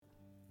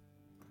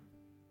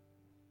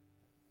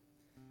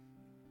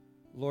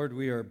Lord,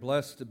 we are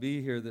blessed to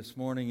be here this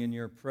morning in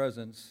your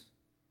presence.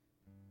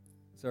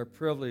 It's our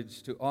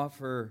privilege to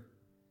offer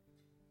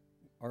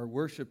our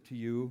worship to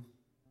you.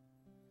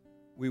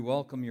 We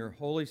welcome your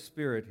Holy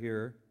Spirit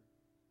here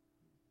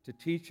to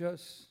teach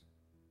us,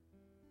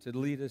 to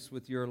lead us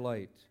with your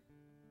light.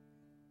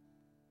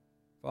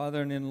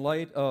 Father, and in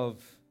light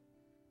of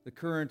the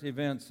current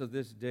events of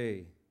this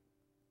day,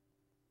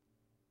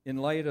 in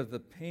light of the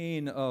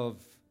pain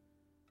of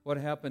what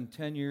happened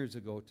 10 years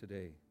ago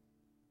today,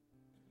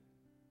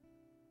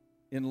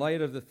 in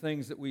light of the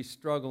things that we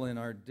struggle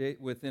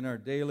within our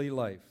daily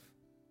life,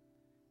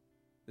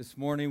 this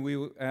morning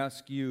we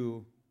ask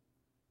you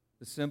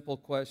the simple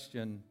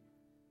question,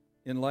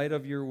 in light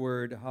of your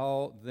word,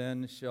 how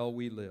then shall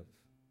we live?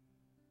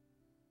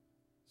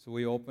 So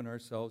we open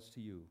ourselves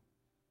to you.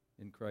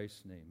 In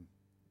Christ's name,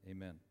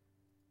 amen.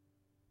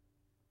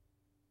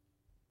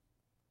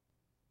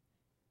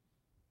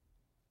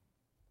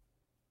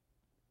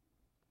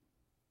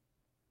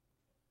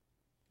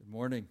 Good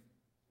morning.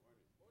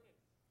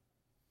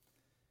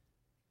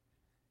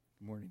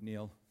 Good morning,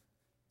 Neil.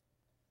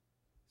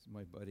 This is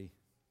my buddy.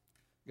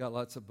 Got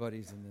lots of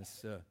buddies in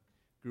this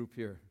group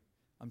here.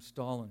 I'm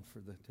stalling for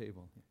the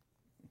table.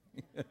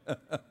 Thanks,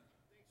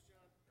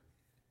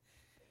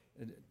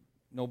 John.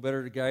 No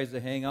better guys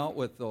to hang out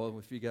with, though,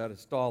 if you got to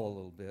stall a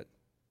little bit.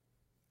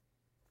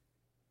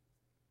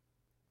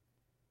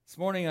 This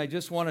morning, I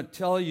just want to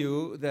tell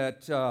you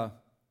that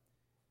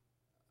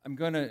I'm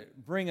going to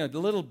bring a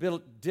little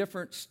bit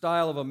different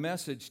style of a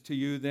message to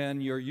you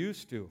than you're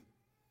used to.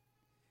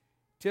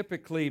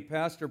 Typically,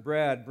 Pastor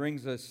Brad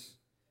brings us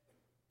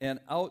an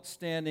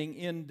outstanding,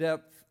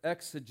 in-depth,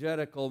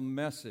 exegetical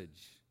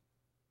message.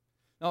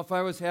 Now, if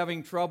I was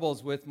having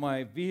troubles with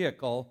my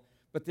vehicle,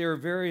 but they were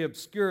very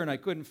obscure and I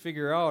couldn't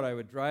figure out, I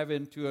would drive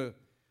into an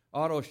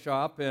auto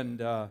shop and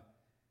the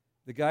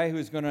guy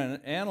who's going to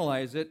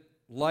analyze it,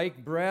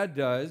 like Brad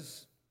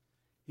does,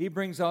 he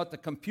brings out the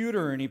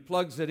computer and he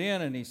plugs it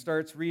in and he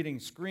starts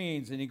reading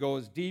screens and he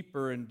goes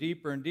deeper and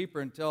deeper and deeper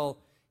until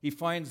he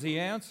finds the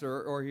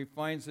answer or he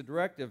finds the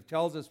directive,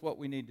 tells us what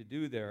we need to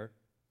do there.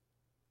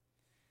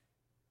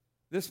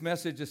 This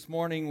message this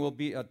morning will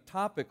be a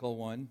topical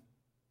one.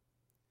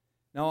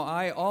 Now,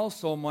 I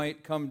also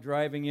might come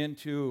driving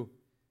into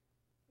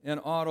an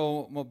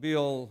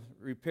automobile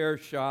repair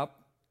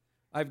shop.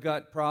 I've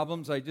got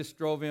problems. I just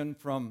drove in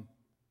from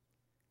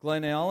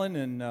Glen Ellen,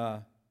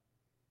 and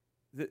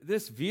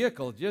this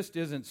vehicle just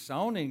isn't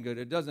sounding good.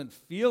 It doesn't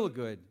feel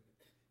good.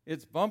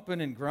 It's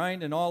bumping and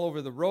grinding all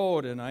over the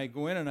road, and I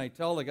go in and I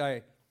tell the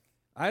guy,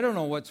 I don't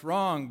know what's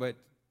wrong, but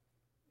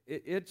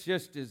it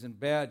just is in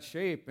bad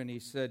shape. And he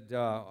said,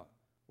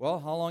 well,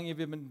 how long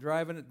have you been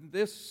driving it in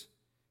this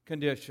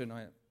condition?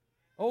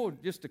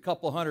 Just a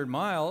couple hundred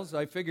miles.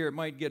 I figure it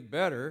might get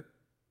better.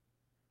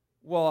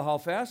 Well, how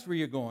fast were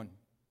you going?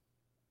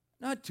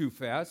 Not too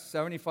fast,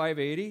 75,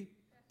 80,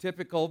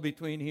 typical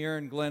between here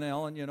and Glen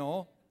Ellen, you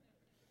know.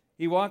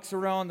 He walks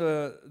around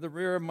the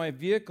rear of my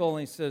vehicle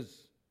and he says,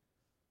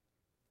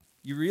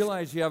 you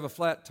realize you have a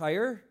flat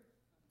tire?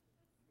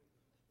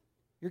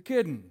 You're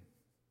kidding.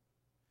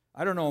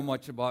 I don't know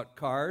much about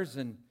cars.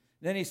 And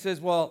then he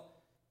says, well,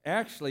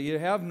 actually, you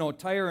have no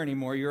tire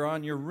anymore. You're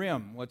on your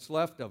rim, what's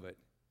left of it.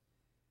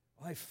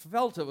 Well, I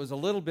felt it was a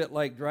little bit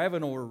like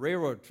driving over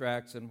railroad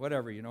tracks and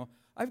whatever, you know.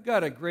 I've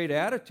got a great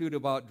attitude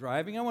about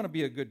driving. I want to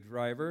be a good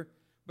driver,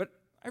 but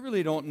I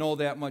really don't know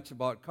that much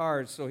about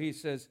cars. So he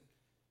says,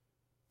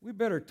 we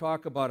better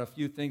talk about a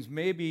few things,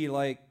 maybe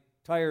like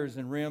tires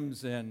and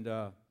rims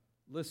and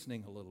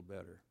listening a little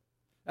better.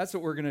 That's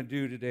what we're going to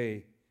do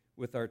today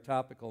with our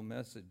topical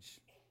message.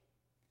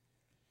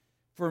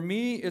 For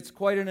me, it's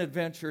quite an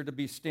adventure to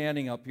be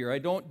standing up here. I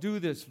don't do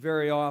this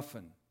very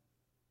often.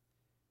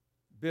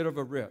 Bit of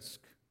a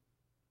risk.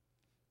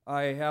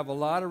 I have a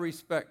lot of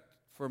respect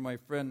for my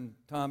friend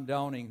Tom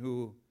Downing,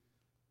 who,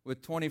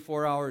 with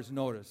 24 hours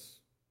notice,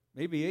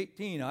 maybe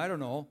 18, I don't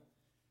know,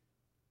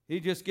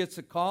 he just gets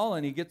a call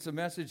and he gets a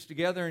message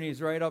together and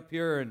he's right up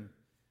here and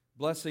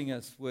blessing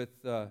us with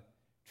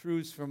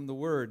truths from the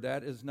Word.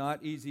 That is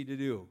not easy to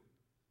do.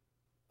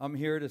 I'm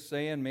here to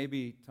say, and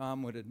maybe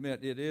Tom would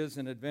admit, it is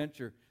an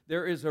adventure.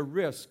 There is a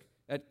risk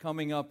at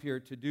coming up here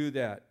to do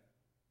that.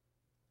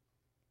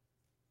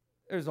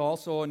 There's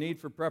also a need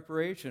for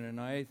preparation, and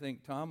I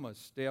think Tom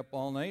must stay up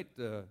all night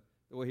the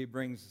way he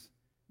brings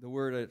the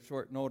Word at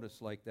short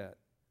notice like that.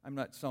 I'm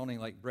not sounding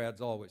like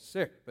Brad's always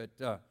sick, but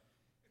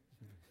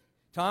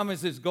Tom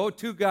is his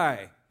go-to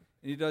guy,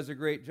 and he does a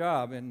great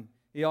job, and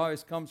he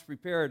always comes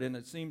prepared, and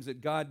it seems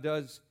that God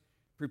does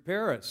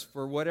prepare us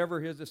for whatever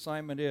his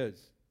assignment is.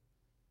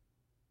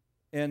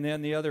 And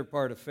then the other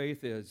part of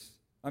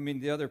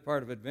the other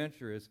part of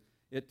adventure is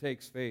it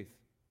takes faith.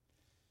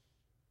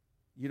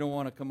 You don't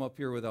want to come up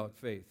here without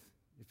faith.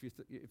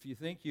 If you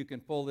think you can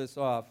pull this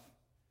off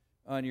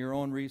on your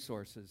own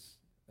resources,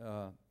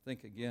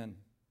 think again.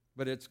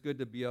 But it's good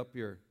to be up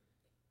here.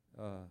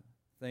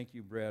 Thank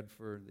you, Brad,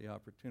 for the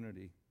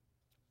opportunity.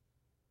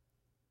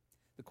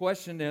 The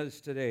question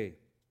is today,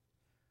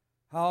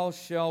 how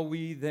shall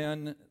we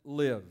then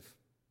live?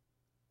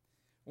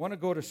 I want to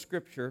go to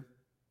Scripture,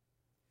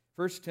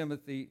 1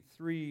 Timothy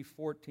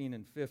 3:14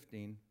 and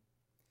 15.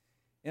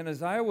 And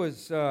as I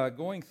was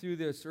going through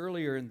this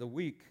earlier in the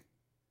week,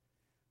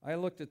 I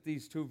looked at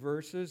these two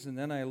verses, and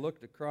then I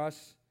looked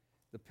across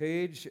the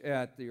page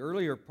at the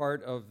earlier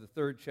part of the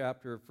 3rd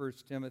chapter of 1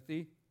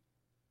 Timothy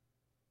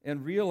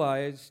and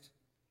realized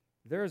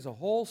there's a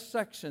whole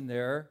section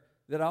there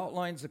that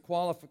outlines the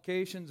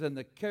qualifications and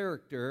the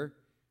character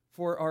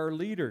for our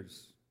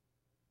leaders.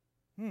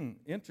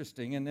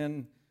 Interesting. And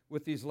then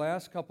with these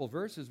last couple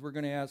verses, we're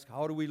going to ask,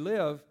 how do we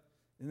live?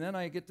 And then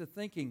I get to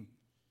thinking,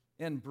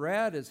 and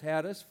Brad has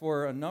had us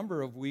for a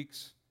number of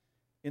weeks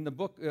in the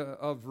book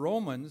of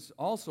Romans,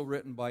 also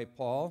written by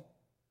Paul,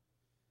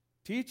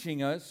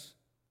 teaching us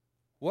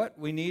what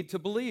we need to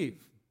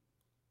believe.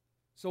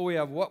 So we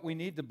have what we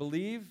need to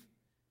believe,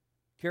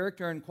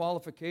 character and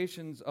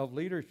qualifications of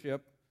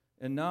leadership,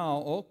 and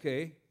now,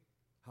 okay,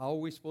 how are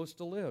we supposed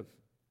to live?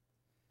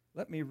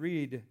 Let me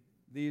read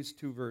these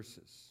two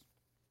verses.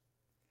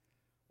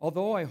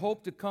 Although I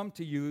hope to come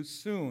to you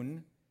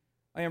soon,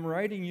 I am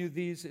writing you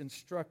these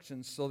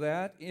instructions so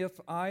that if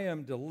I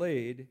am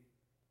delayed,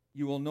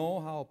 you will know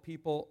how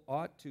people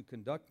ought to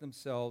conduct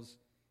themselves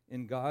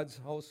in God's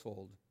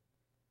household,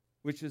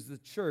 which is the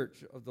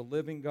church of the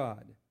living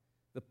God,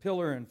 the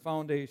pillar and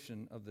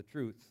foundation of the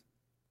truth.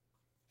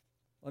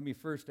 Let me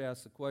first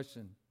ask the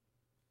question.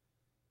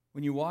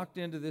 When you walked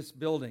into this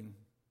building,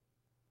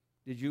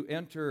 did you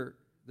enter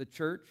the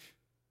church?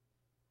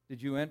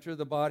 Did you enter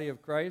the body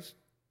of Christ?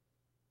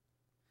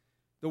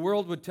 The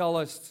world would tell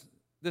us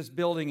this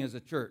building is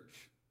a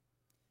church.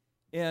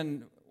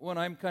 And when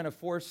I'm kind of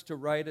forced to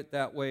write it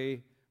that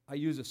way, I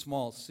use a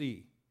small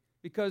c,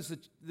 because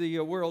the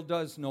world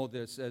does know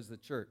this as the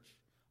church.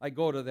 I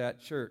go to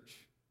that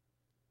church,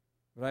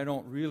 but I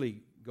don't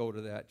really go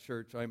to that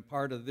church. I'm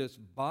part of this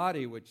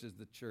body, which is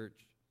the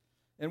church,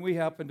 and we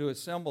happen to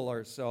assemble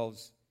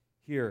ourselves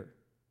here.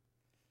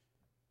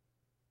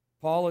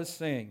 Paul is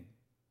saying,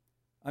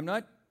 I'm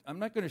not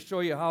going to show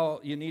you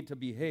how you need to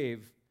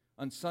behave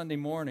on Sunday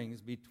mornings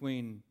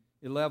between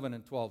 11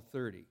 and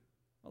 12:30.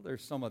 Well,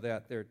 there's some of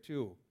that there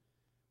too.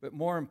 But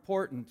more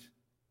important,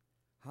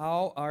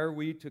 how are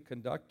we to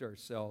conduct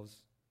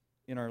ourselves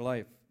in our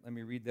life? Let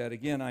me read that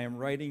again. I am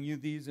writing you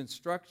these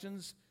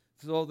instructions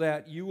so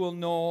that you will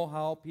know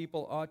how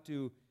people ought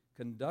to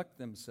conduct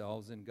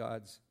themselves in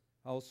God's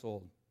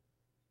household,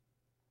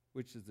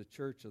 which is the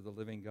church of the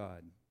living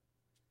God,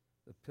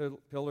 the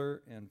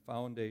pillar and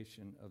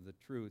foundation of the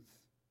truth.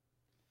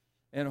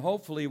 And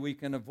hopefully we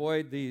can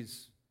avoid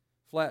these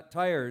flat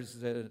tires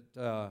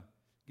that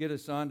get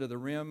us onto the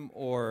rim,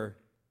 or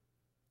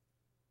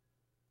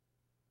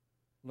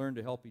learn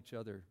to help each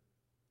other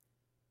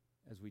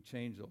as we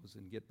change those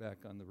and get back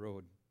on the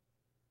road.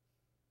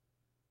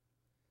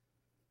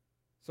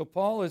 So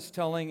Paul is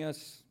telling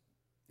us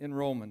in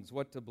Romans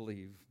what to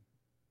believe.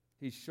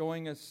 He's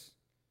showing us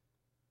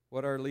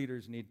what our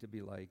leaders need to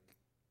be like.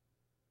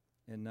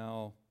 And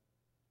now,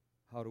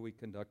 how do we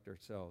conduct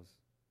ourselves?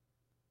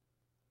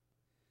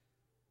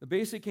 The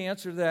basic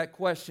answer to that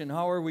question,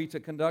 how are we to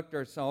conduct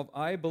ourselves,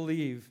 I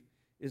believe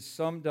is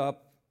summed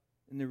up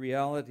in the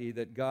reality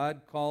that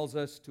God calls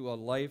us to a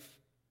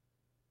life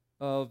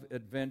of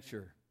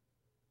adventure.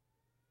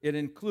 It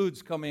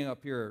includes coming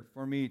up here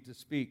for me to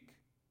speak.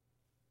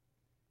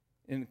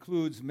 It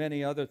includes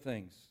many other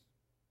things.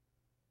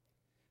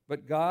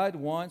 But God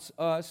wants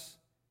us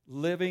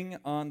living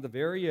on the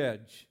very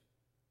edge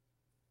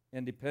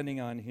and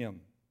depending on Him.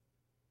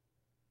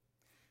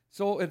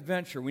 So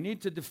adventure, we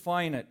need to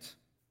define it.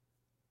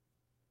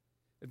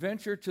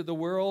 Adventure to the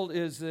world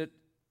is that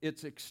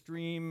it's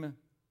extreme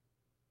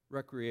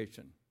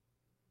recreation.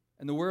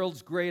 And the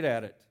world's great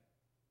at it.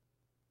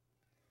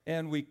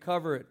 And we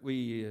cover it,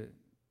 we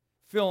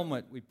film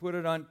it, we put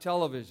it on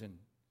television,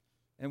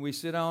 and we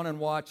sit down and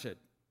watch it.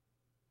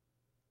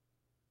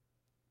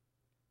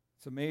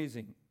 It's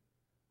amazing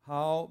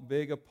how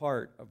big a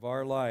part of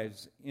our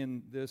lives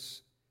in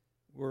this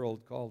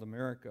world called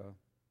America,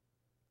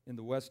 in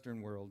the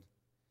Western world,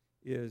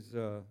 is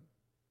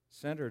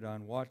centered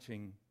on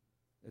watching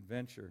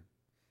adventure.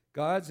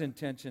 God's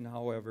intention,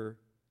 however,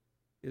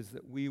 is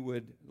that we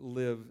would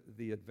live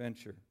the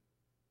adventure.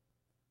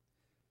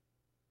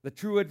 The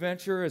true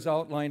adventure is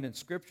outlined in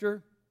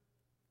Scripture.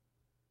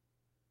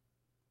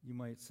 You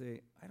might say,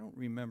 I don't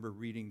remember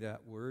reading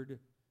that word,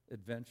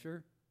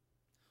 adventure.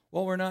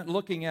 Well, we're not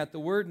looking at the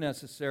word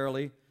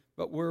necessarily,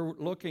 but we're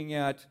looking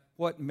at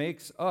what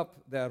makes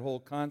up that whole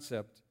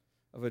concept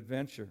of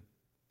adventure.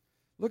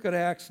 Look at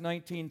Acts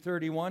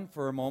 19:31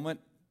 for a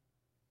moment.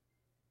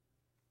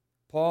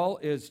 Paul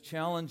is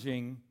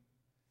challenging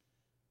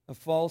a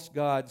false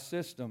god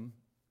system,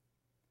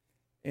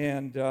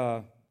 and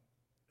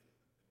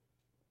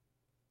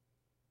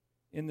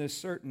in this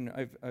certain,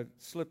 I've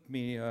slipped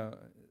me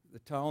the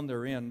town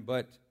they're in,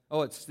 but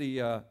it's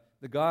the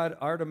god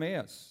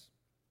Artemis,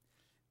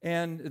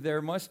 and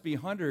there must be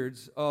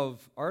hundreds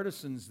of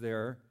artisans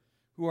there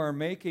who are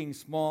making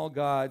small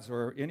gods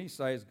or any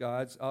size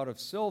gods out of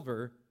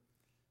silver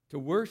to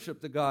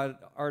worship the god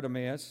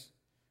Artemis,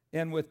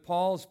 And with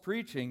Paul's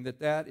preaching that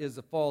that is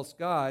a false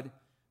god,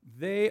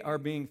 they are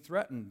being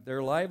threatened.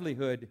 Their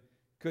livelihood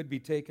could be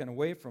taken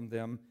away from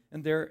them,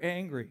 and they're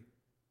angry.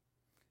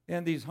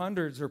 And these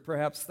hundreds or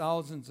perhaps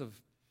thousands of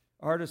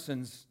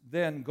artisans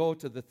then go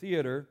to the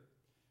theater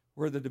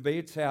where the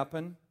debates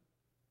happen,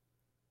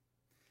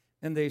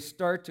 and they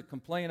start to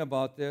complain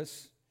about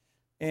this,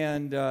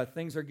 and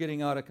things are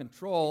getting out of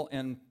control.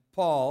 And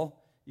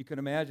Paul, you can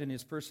imagine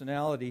his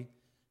personality,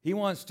 he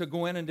wants to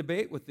go in and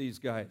debate with these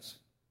guys.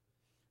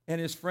 And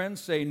his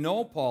friends say,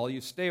 "No, Paul,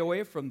 you stay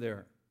away from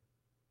there.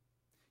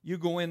 You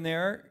go in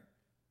there,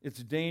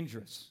 it's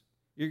dangerous.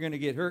 You're going to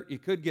get hurt. You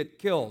could get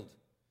killed."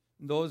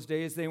 In those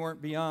days, they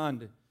weren't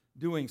beyond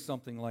doing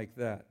something like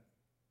that.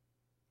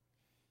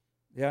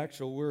 The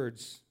actual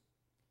words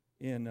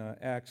in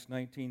Acts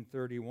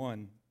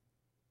 19:31,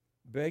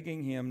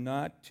 begging him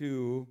not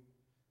to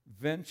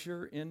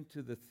venture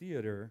into the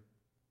theater.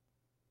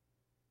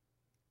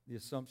 The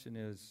assumption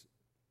is,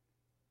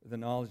 the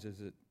knowledge is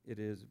that it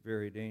is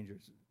very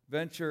dangerous.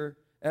 Venture,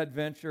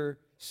 adventure,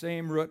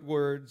 same root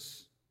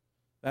words.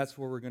 That's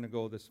where we're going to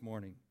go this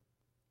morning.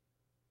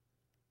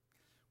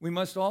 We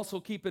must also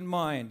keep in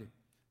mind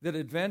that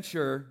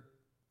adventure,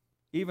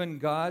 even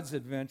God's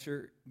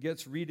adventure,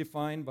 gets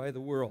redefined by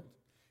the world,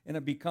 and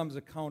it becomes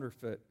a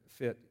counterfeit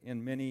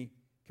in many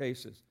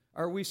cases.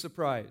 Are we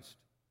surprised?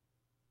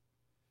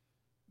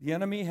 The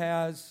enemy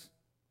has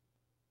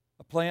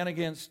a plan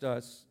against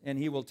us, and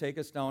he will take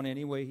us down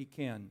any way he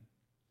can,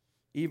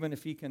 even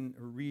if he can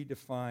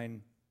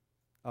redefine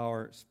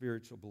our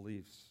spiritual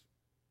beliefs.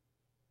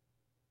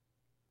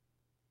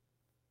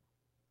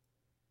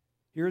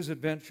 Here's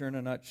adventure in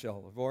a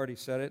nutshell. I've already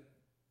said it.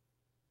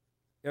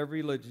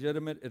 Every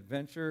legitimate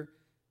adventure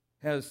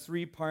has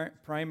three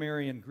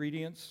primary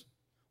ingredients.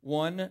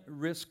 1,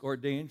 risk or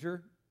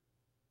danger.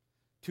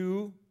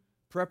 2,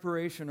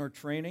 preparation or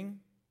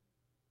training.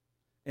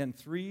 And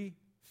 3,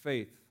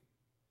 faith.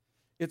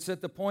 It's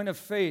at the point of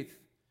faith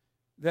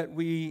that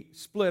we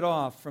split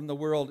off from the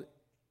world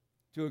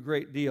to a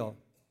great deal.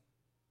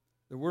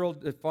 The world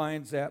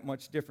defines that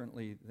much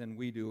differently than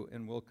we do,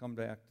 and we'll come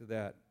back to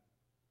that.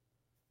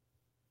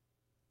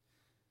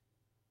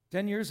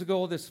 10 years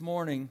ago this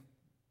morning,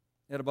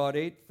 at about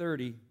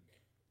 8:30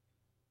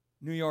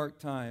 New York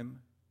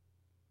time,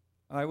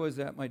 I was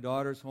at my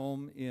daughter's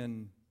home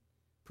in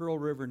Pearl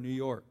River, New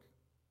York.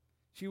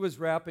 She was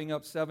wrapping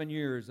up 7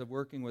 years of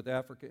working with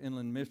Africa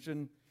Inland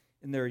Mission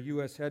in their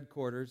U.S.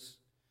 headquarters.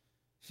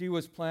 She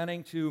was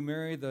planning to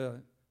marry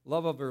the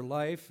love of her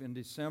life in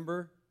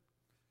December,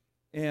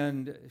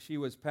 and she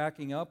was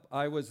packing up.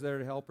 I was there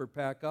to help her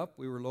pack up.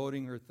 We were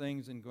loading her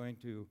things and going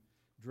to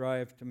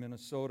drive to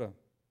Minnesota.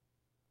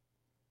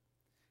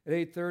 At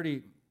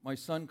 8:30, my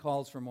son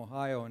calls from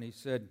Ohio, and he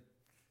said,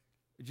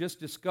 "I just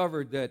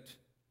discovered that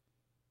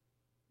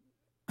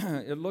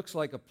it looks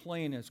like a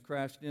plane has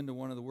crashed into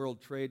one of the World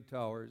Trade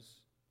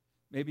Towers.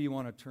 Maybe you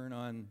want to turn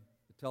on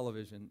the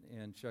television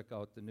and check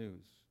out the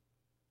news."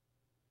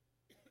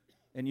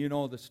 And you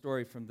know the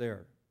story from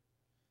there.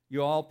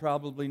 You all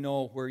probably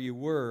know where you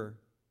were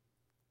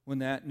when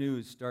that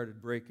news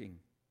started breaking.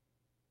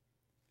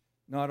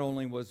 Not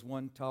only was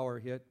one tower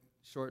hit,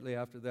 shortly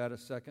after that a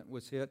second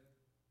was hit.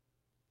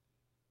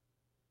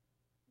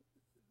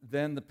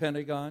 Then the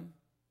Pentagon,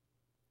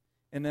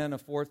 and then a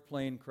fourth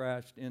plane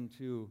crashed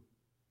into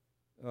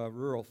a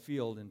rural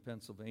field in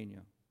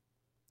Pennsylvania.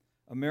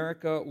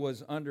 America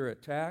was under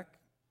attack.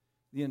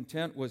 The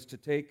intent was to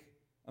take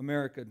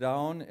America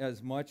down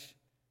as much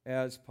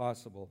as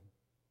possible.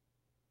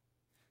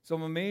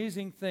 Some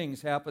amazing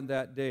things happened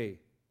that day.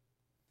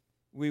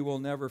 We will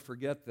never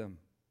forget them.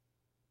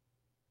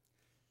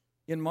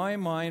 In my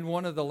mind,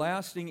 one of the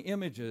lasting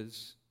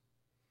images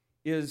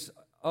is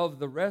of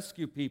the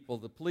rescue people,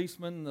 the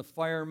policemen, the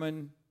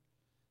firemen,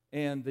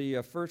 and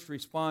the first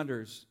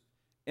responders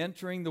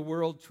entering the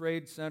World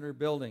Trade Center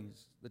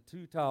buildings, the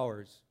two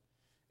towers.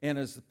 And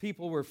as the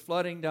people were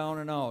flooding down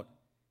and out,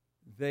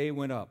 they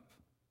went up.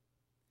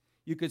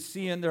 You could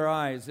see in their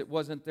eyes it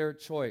wasn't their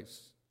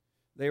choice.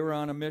 They were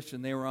on a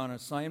mission. They were on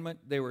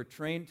assignment. They were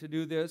trained to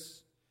do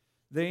this.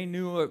 They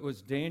knew it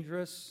was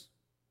dangerous.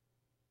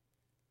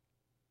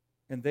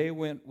 And they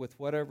went with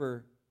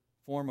whatever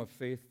form of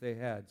faith they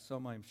had.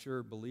 Some, I'm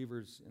sure,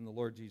 believers in the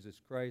Lord Jesus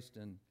Christ,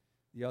 and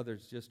the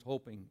others just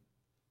hoping,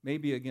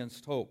 maybe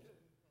against hope,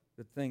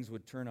 that things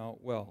would turn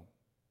out well.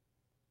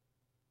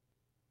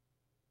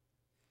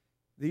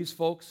 These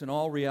folks, in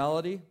all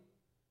reality,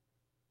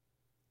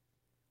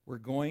 were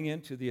going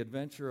into the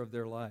adventure of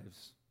their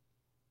lives.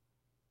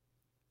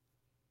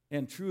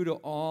 And true to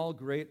all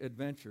great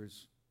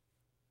adventures,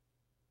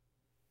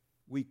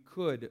 we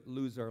could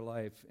lose our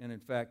life, and in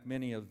fact,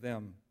 many of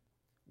them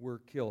were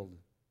killed.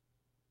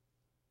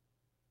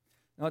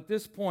 Now, at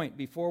this point,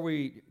 before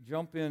we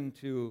jump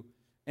into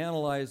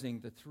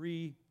analyzing the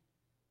three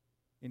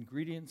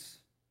ingredients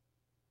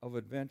of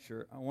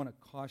adventure, I want to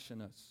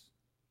caution us.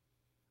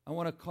 I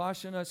want to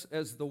caution us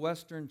as the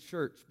Western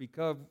church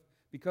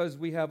because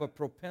we have a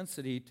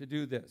propensity to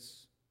do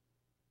this.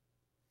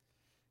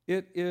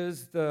 It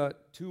is the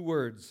two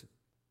words,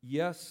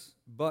 yes,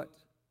 but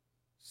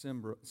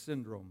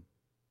syndrome.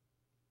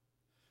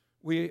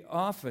 We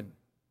often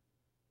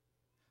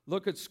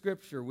look at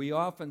Scripture. We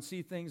often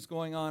see things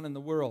going on in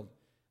the world,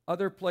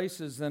 other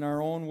places than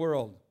our own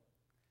world.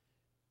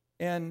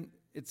 And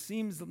it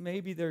seems that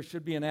maybe there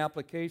should be an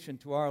application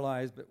to our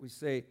lives, but we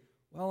say,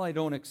 well, I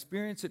don't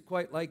experience it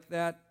quite like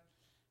that.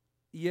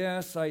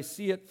 Yes, I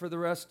see it for the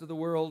rest of the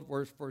world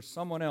or for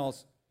someone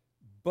else,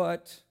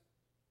 but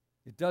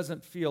it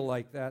doesn't feel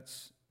like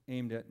that's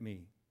aimed at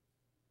me.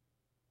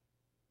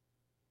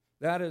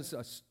 That is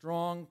a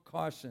strong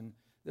caution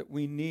that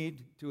we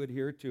need to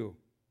adhere to.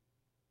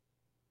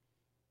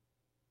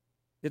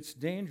 It's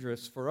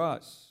dangerous for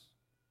us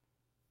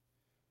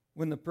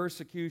when the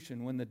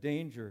persecution, when the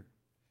danger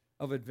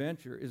of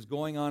adventure is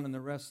going on in the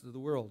rest of the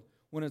world,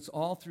 when it's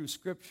all through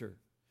Scripture,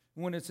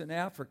 when it's in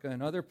Africa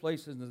and other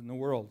places in the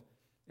world,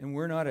 and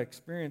we're not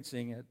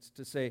experiencing it,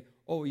 to say,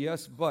 oh,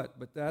 yes, but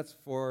that's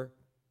for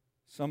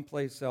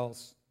someplace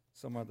else,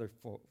 some other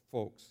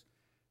folks.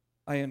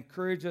 I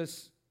encourage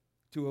us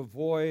to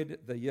avoid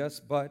the yes,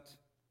 but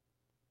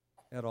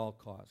at all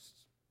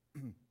costs.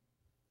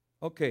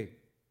 Okay,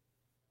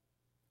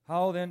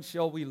 how then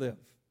shall we live?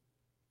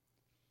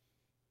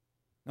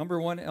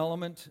 Number one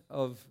element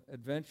of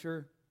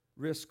adventure,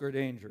 risk or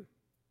danger.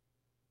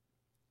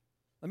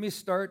 Let me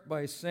start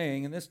by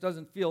saying, and this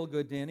doesn't feel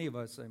good to any of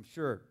us, I'm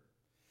sure,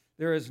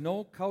 there is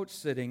no couch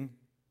sitting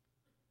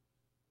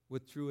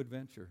with true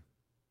adventure.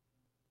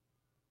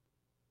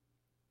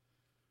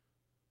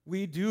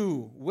 We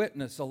do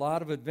witness a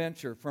lot of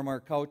adventure from our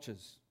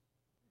couches.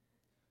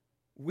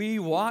 We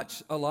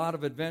watch a lot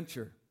of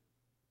adventure.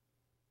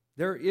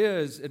 There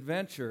is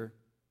adventure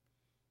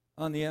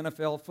on the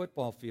NFL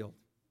football field.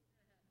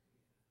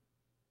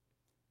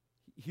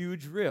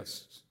 Huge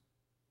risks.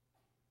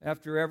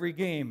 After every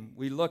game,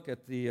 we look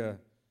at the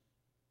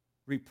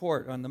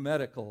report on the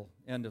medical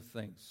end of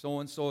things.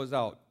 So-and-so is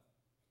out.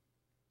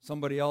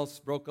 Somebody else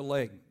broke a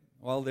leg.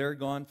 Well, they're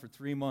gone for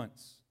 3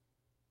 months.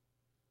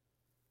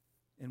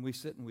 And we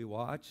sit and we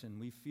watch and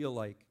we feel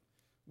like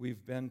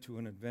we've been to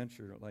an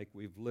adventure, like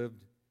we've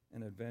lived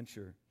an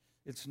adventure.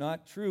 It's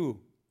not true.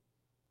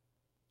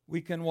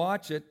 We can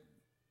watch it,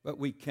 but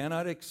we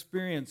cannot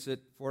experience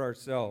it for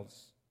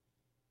ourselves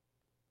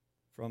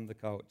from the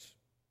couch.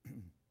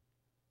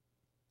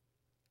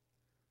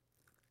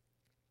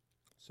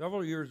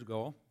 Several years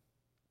ago,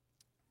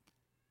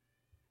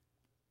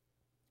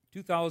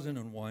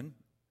 2001,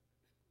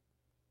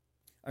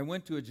 I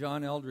went to a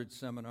John Eldredge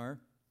seminar.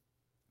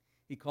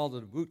 He called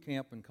it a boot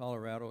camp in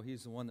Colorado.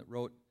 He's the one that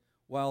wrote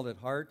Wild at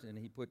Heart, and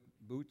he put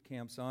boot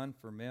camps on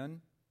for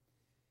men.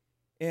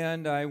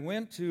 And I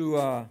went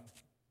to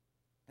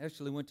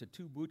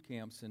 2 boot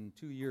camps in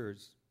 2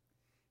 years.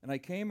 And I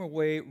came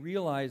away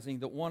realizing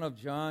that one of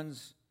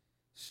John's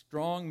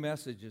strong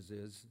messages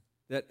is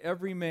that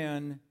every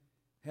man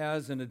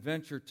has an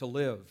adventure to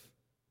live.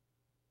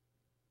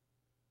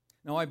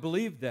 Now, I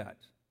believe that.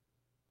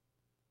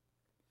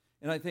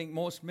 And I think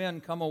most men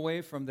come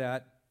away from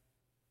that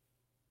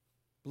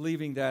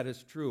believing that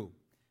is true.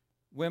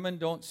 Women,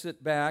 don't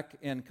sit back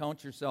and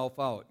count yourself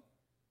out.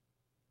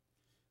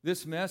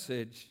 This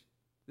message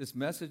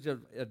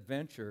of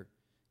adventure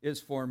is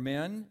for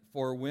men,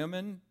 for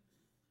women,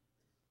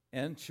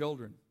 and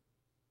children.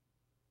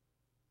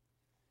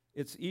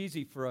 It's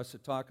easy for us to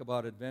talk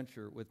about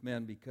adventure with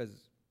men because,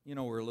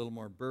 we're a little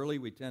more burly.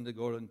 We tend to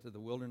go into the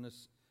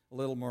wilderness a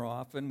little more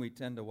often. We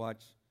tend to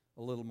watch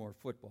a little more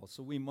football.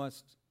 So we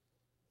must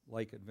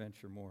like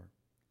adventure more.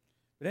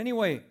 But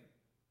anyway,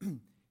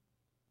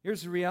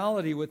 here's the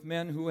reality with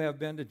men who have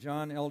been to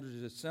John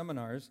Eldredge's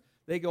seminars.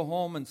 They go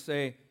home and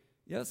say,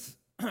 yes,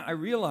 I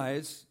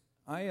realize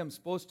I am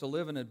supposed to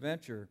live an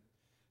adventure.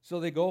 So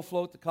they go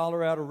float the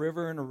Colorado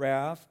River in a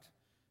raft.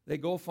 They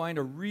go find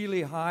a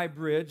really high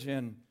bridge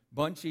and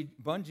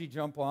bungee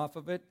jump off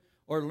of it,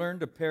 or learn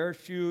to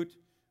parachute,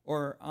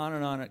 or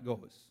on it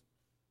goes.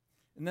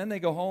 And then they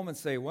go home and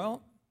say,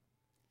 well,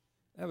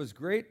 that was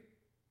great.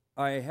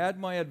 I had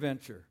my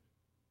adventure.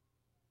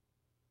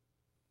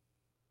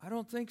 I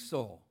don't think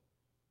so.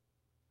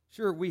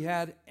 Sure, we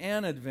had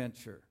an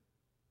adventure.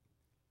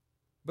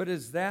 But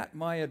is that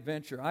my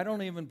adventure? I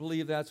don't even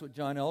believe that's what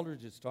John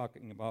Eldredge is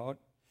talking about.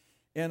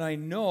 And I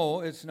know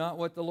it's not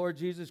what the Lord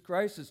Jesus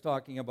Christ is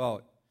talking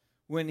about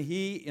when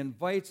he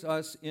invites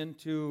us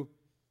into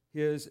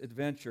his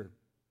adventure.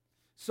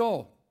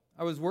 So,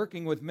 I was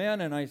working with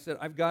men and I said,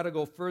 I've got to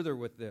go further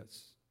with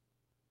this.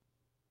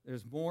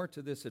 There's more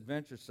to this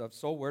adventure stuff.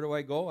 So, where do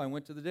I go? I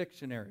went to the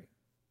dictionary.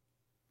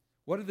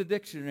 What did the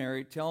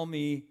dictionary tell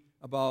me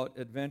about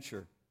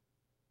adventure?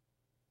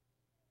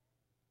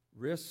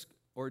 Risk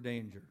or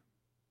danger.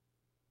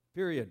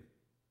 Period.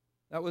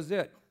 That was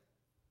it.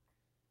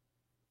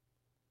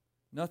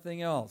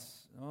 Nothing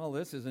else. Oh,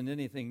 this isn't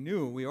anything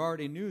new. We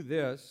already knew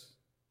this.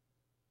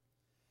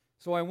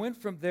 So I went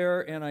from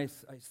there and I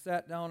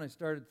sat down. I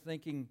started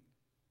thinking,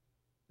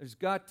 there's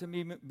got to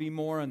be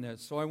more on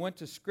this. So I went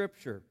to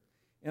Scripture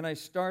and I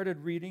started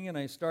reading and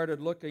I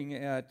started looking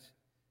at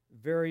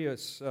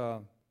various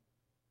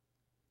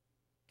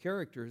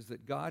characters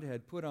that God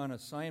had put on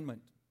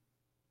assignment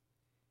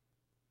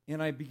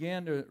And I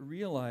began to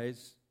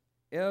realize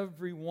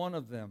every one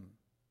of them,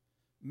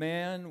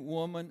 man,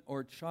 woman,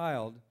 or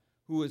child,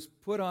 who was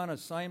put on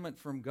assignment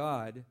from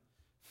God,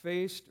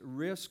 faced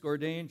risk or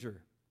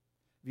danger.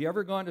 Have you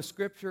ever gone to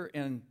Scripture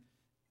and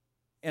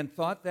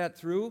thought that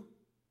through?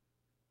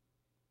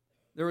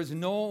 There was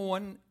no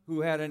one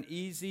who had an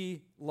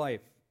easy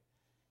life.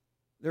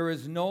 There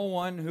was no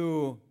one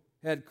who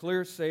had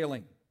clear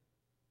sailing.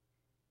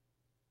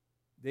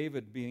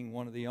 David, being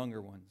one of the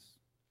younger ones,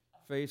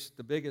 faced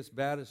the biggest,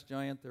 baddest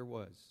giant there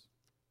was.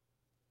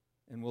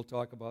 And we'll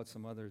talk about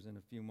some others in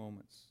a few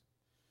moments.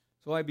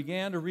 So I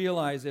began to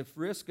realize if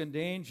risk and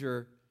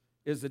danger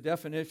is the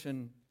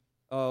definition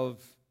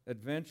of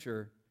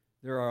adventure,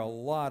 there are a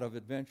lot of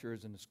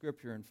adventures in the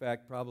Scripture. In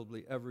fact,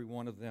 probably every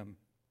one of them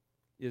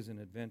is an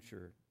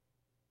adventure.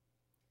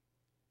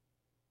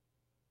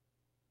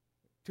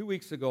 2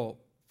 weeks ago,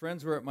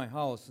 friends were at my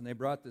house and they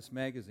brought this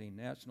magazine,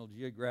 National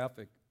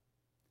Geographic,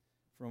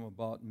 from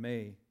about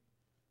May.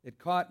 It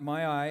caught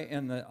my eye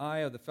and the eye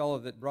of the fellow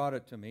that brought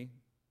it to me,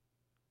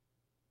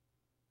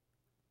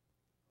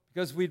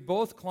 because we'd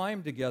both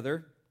climbed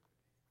together,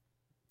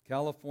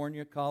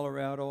 California,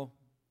 Colorado,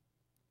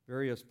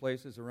 various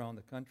places around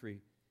the country,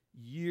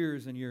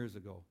 years and years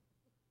ago.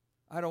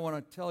 I don't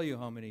want to tell you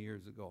how many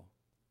years ago.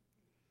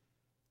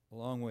 A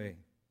long way.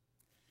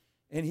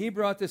 And he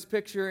brought this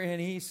picture and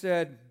he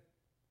said,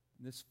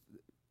 this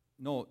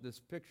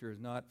picture is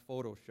not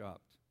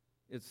photoshopped.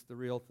 It's the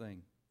real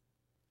thing.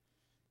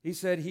 He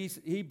said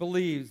he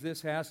believes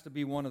this has to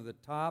be one of the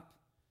top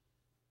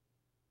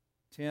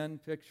 10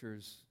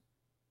 pictures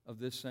of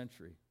this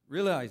century.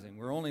 Realizing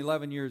we're only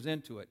 11 years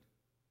into it.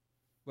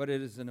 But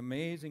it is an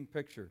amazing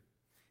picture.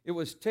 It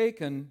was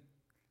taken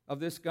of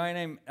this guy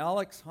named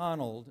Alex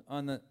Honnold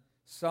on the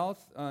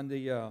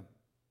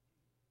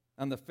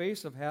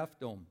face of Half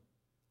Dome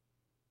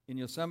in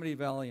Yosemite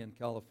Valley in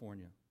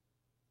California.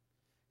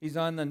 He's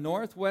on the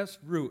northwest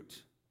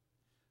route,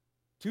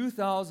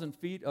 2,000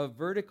 feet of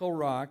vertical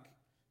rock,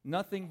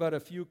 nothing but a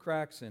few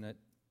cracks in it.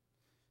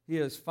 He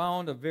has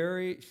found a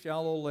very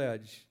shallow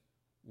ledge,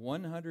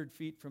 100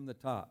 feet from the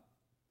top.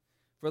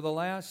 For the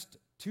last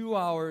 2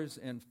 hours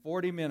and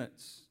 40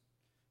 minutes,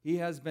 he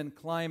has been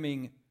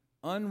climbing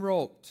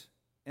unroped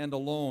and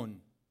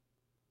alone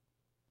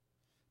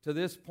to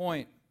this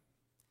point.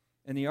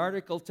 And the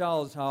article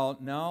tells how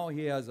now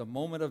he has a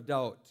moment of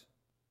doubt.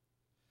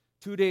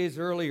 2 days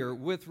earlier,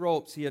 with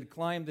ropes, he had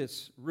climbed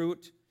this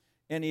route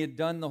and he had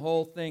done the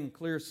whole thing,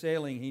 clear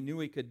sailing. He knew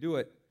he could do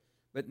it.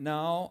 But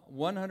now,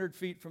 100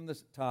 feet from the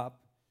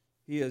top,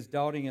 he is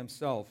doubting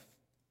himself.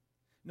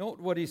 Note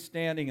what he's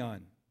standing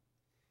on.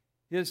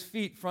 His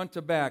feet, front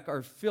to back,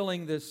 are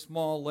filling this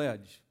small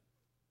ledge.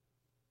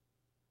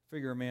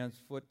 Figure a man's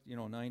foot,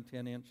 9,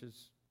 10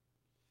 inches.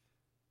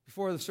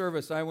 Before the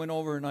service, I went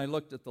over and I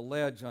looked at the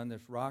ledge on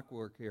this rock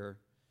work here.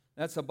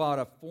 That's about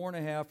a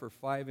 4.5 or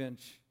 5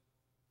 inch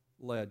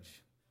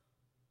ledge.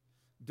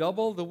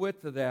 Double the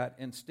width of that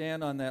and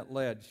stand on that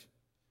ledge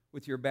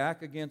with your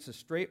back against a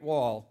straight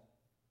wall.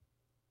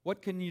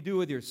 What can you do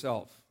with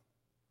yourself?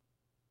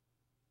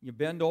 You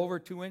bend over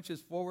 2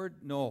 inches forward?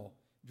 No.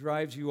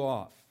 Drives you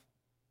off.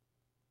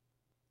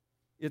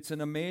 It's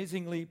an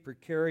amazingly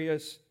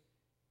precarious,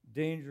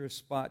 dangerous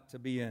spot to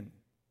be in.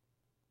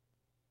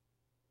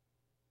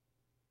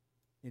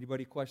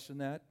 Anybody question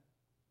that?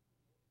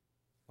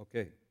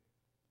 Okay.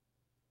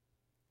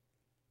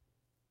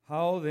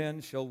 How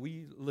then shall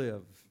we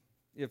live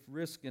if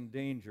risk and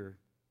danger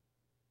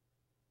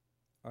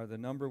are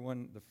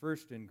the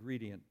first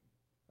ingredient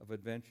of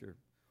adventure?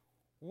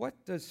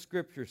 What does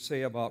Scripture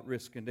say about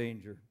risk and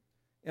danger?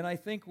 And I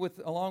think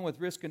along with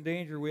risk and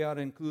danger, we ought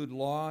to include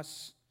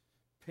loss,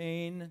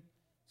 pain,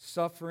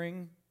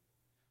 suffering.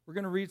 We're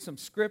going to read some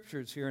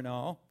scriptures here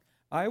now.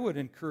 I would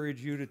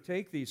encourage you to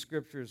take these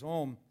scriptures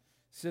home,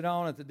 sit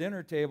down at the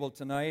dinner table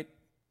tonight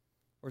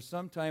or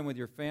sometime with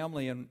your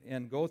family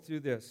and go through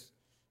this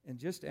and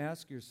just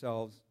ask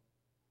yourselves,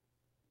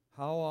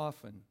 how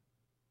often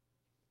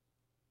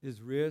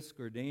is risk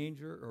or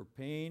danger or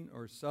pain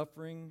or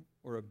suffering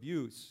or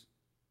abuse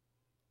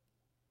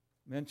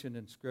mentioned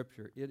in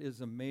Scripture? It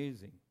is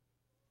amazing.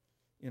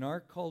 In our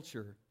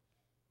culture,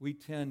 we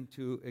tend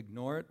to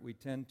ignore it. We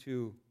tend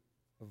to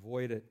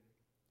avoid it.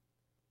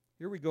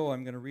 Here we go.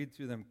 I'm going to read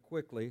through them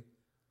quickly.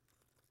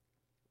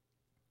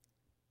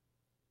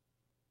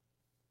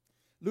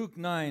 Luke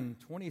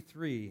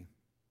 9:23.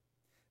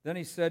 Then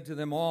he said to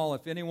them all,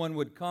 if anyone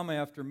would come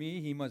after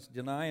me, he must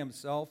deny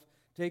himself,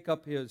 take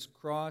up his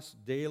cross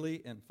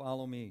daily, and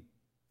follow me.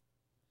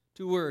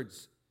 2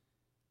 words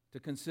to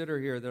consider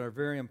here that are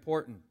very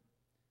important.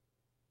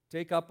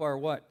 Take up our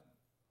what?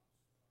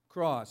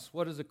 Cross.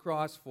 What is a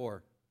cross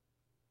for?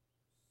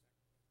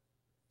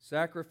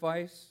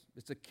 Sacrifice.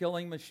 It's a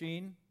killing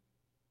machine.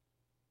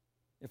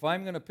 If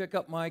I'm going to pick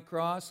up my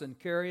cross and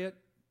carry it,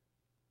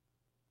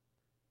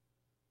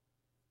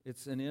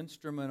 it's an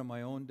instrument of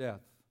my own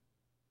death.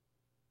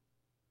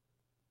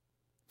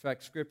 In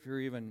fact, Scripture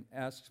even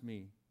asks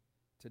me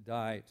to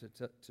die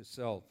to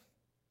self.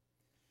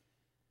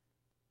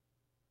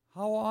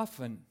 How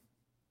often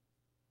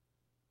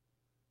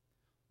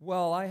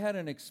Well, I had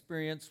an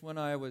experience when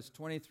I was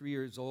 23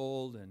 years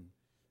old, and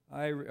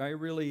I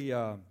really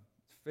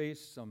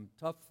faced some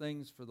tough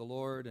things for the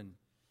Lord, and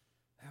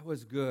that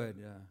was good.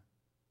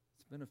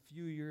 It's been a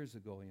few years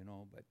ago,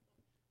 but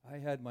I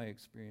had my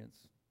experience.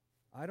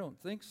 I don't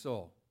think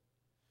so.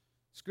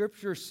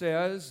 Scripture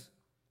says,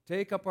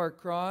 take up our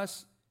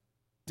cross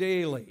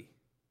daily.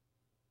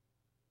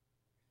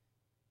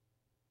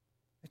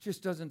 It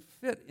just doesn't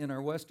fit in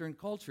our Western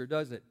culture,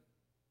 does it?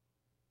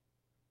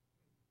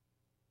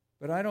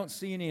 But I don't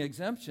see any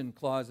exemption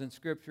clause in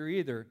Scripture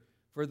either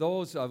for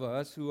those of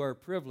us who are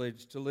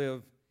privileged to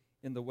live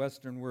in the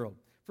Western world.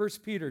 1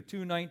 Peter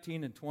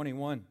 2:19 and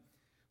 21.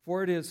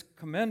 For it is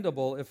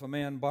commendable if a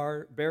man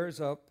bears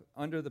up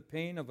under the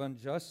pain of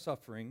unjust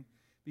suffering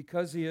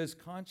because he is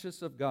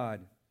conscious of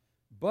God.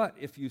 But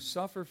if you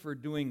suffer for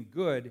doing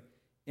good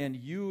and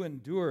you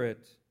endure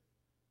it,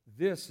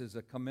 this is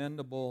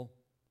commendable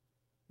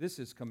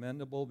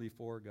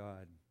before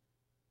God.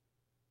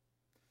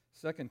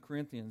 2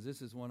 Corinthians, this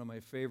is one of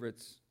my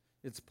favorites.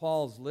 It's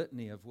Paul's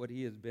litany of what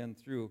he has been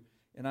through.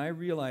 And I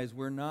realize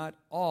we're not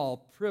all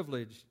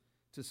privileged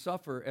to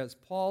suffer as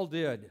Paul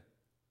did.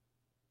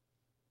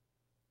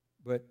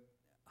 But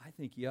I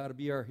think he ought to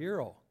be our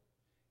hero.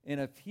 And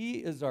if he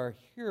is our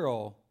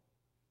hero,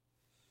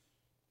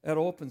 that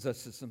opens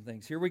us to some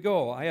things. Here we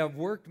go. I have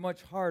worked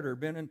much harder,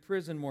 been in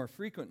prison more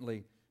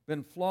frequently,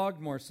 been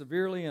flogged more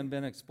severely, and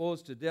been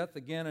exposed to death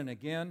again and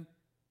again.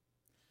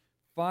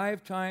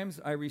 5 times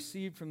I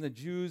received from the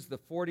Jews the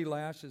 40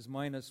 lashes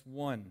minus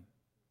 1.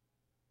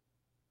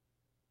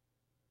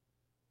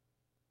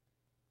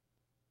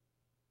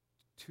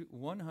 To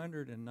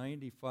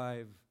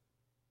 195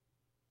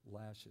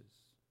 lashes,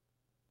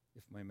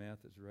 if my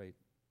math is right.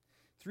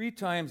 3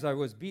 times I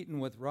was beaten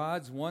with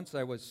rods. Once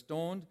I was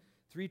stoned.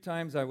 3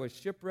 times I was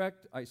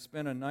shipwrecked. I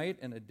spent a night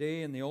and a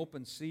day in the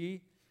open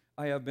sea.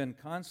 I have been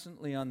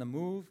constantly on the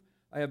move.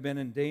 I have been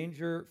in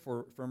danger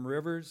from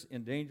rivers,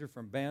 in danger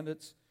from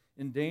bandits,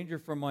 in danger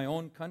from my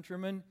own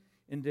countrymen,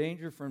 in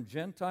danger from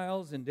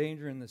Gentiles, in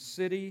danger in the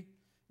city,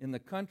 in the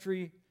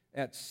country,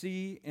 at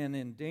sea, and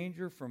in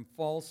danger from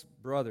false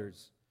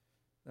brothers.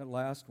 That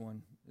last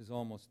one is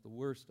almost the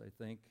worst, I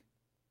think.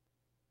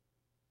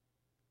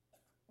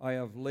 I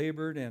have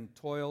labored and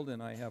toiled,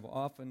 and I have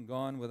often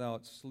gone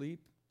without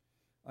sleep.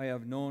 I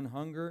have known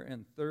hunger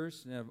and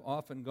thirst, and have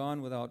often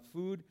gone without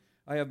food.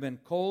 I have been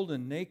cold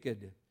and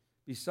naked.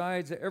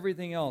 Besides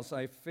everything else,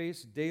 I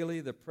face daily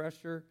the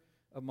pressure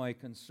of my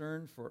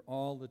concern for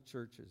all the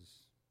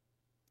churches.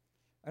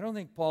 I don't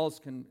think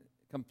Paul's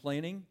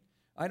complaining.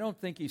 I don't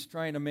think he's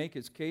trying to make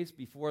his case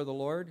before the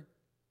Lord.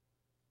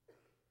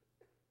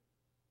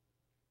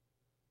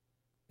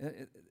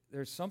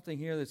 There's something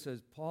here that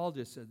says, Paul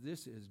just said,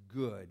 this is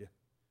good.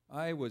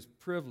 I was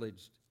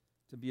privileged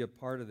to be a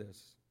part of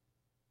this.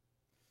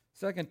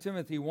 2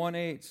 Timothy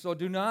 1:8, so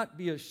do not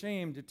be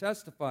ashamed to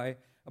testify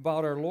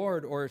about our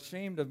Lord or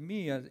ashamed of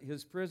me as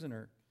his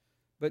prisoner,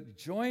 but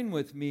join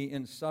with me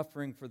in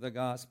suffering for the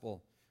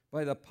gospel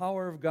by the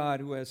power of God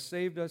who has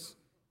saved us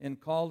and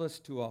called us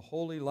to a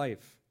holy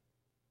life.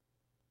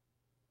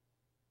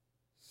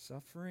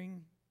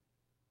 Suffering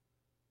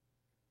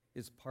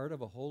is part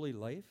of a holy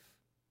life?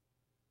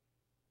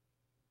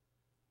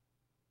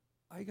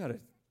 I got to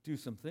do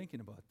some thinking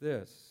about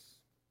this.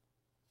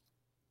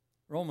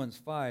 Romans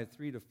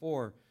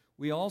 5:3-4,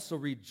 we also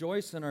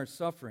rejoice in our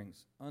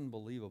sufferings.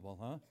 Unbelievable,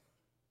 huh?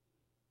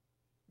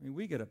 I mean,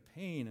 we get a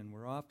pain and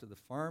we're off to the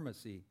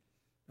pharmacy.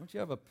 Don't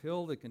you have a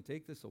pill that can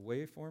take this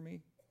away for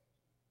me?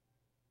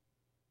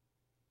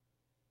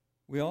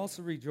 We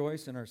also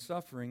rejoice in our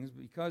sufferings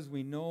because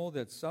we know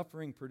that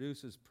suffering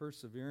produces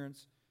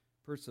perseverance,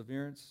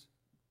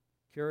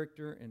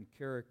 character, and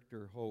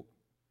character hope.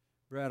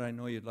 Brad, I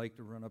know you'd like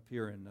to run up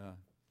here and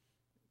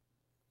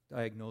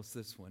diagnose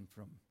this one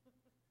from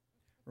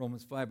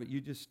Romans 5, but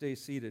you just stay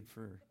seated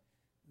for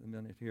a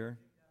minute here.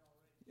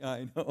 Yeah,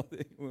 I know,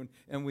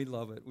 and we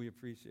love it. We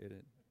appreciate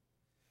it.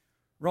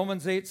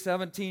 Romans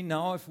 8:17,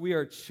 now if we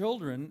are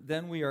children,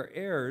 then we are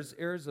heirs,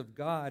 heirs of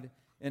God,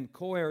 and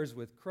co-heirs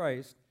with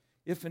Christ,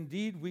 if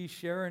indeed we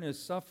share in his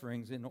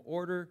sufferings, in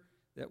order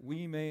that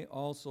we may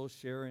also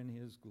share in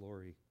his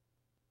glory.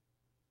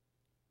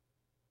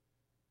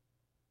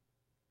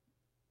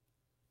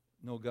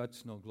 No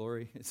guts, no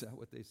glory. Is that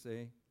what they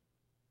say?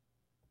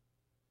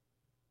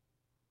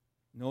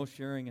 No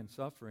sharing in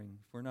suffering.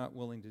 If we're not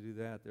willing to do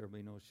that, there will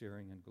be no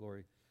sharing in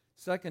glory.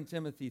 2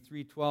 Timothy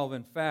 3:12,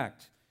 in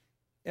fact,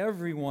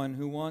 everyone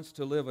who wants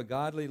to live a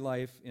godly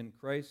life in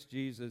Christ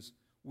Jesus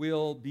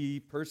will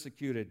be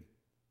persecuted.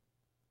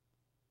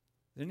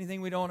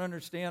 Anything we don't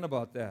understand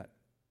about that?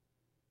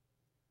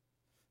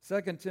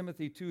 2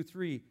 Timothy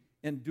 2:3,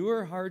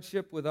 endure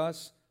hardship with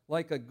us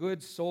like a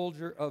good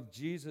soldier of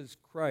Jesus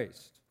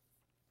Christ.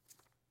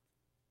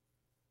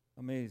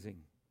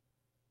 Amazing.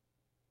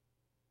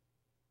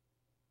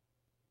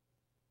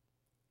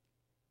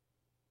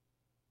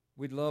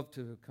 We'd love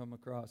to come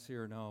across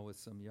here now with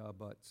some yeah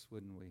buts,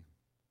 wouldn't we?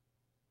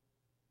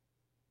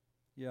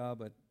 Yeah,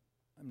 but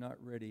I'm not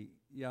ready.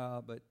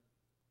 Yeah, but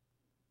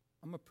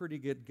I'm a pretty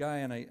good guy,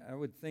 and I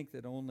would think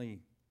that only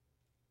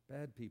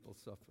bad people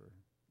suffer.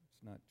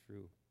 It's not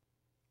true.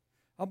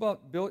 How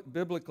about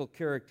biblical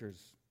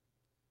characters?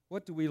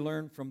 What do we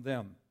learn from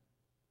them?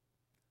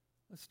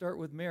 Let's start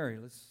with Mary.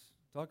 Let's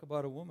talk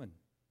about a woman.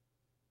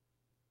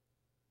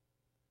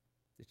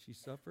 Did she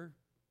suffer?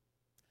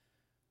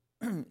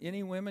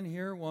 Any women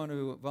here want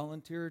to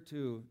volunteer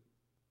to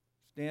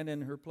stand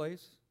in her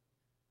place?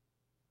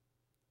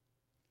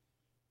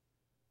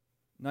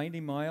 90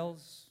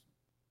 miles,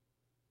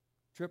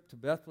 trip to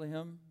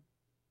Bethlehem,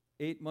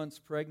 8 months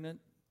pregnant.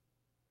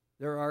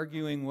 They're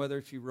arguing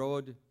whether she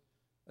rode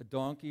a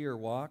donkey or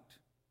walked.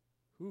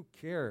 Who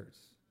cares?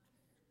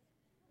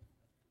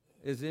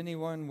 Is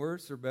anyone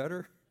worse or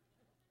better?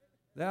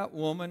 That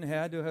woman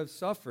had to have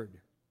suffered.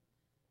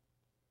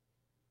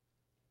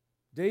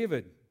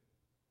 David,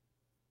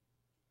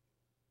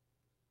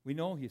 we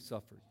know he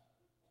suffered.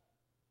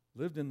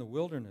 Lived in the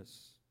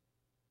wilderness.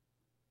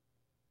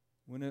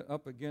 Went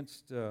up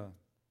against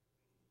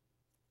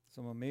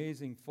some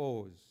amazing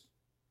foes.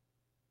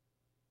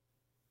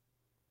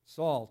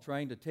 Saul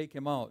trying to take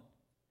him out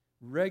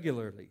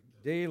regularly,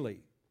 daily.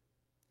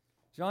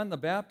 John the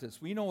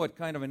Baptist, we know what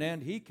kind of an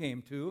end he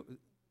came to.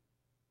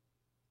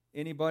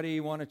 Anybody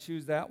want to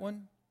choose that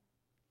one?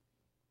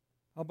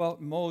 How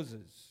about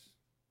Moses?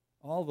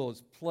 All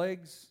those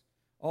plagues,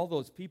 all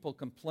those people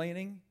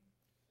complaining,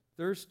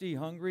 thirsty,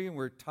 hungry, and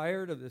we're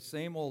tired of the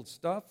same old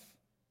stuff.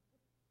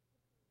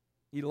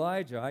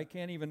 Elijah, I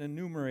can't even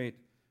enumerate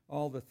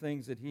all the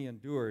things that he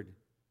endured.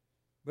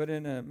 But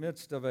in the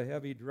midst of a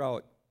heavy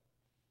drought,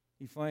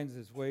 he finds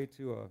his way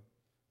to a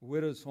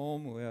widow's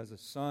home who has a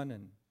son,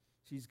 and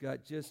she's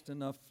got just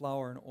enough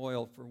flour and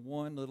oil for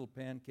one little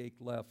pancake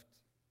left.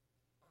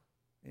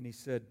 And he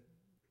said,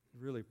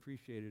 I'd really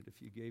appreciate it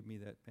if you gave me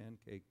that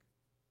pancake.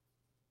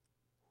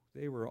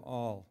 They were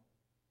all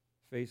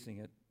facing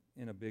it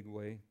in a big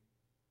way.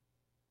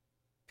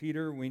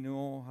 Peter, we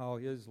know how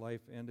his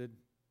life ended.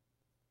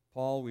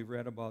 Paul, we've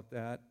read about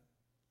that.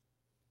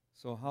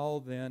 So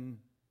how then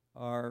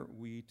are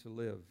we to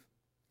live?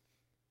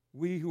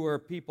 We who are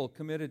people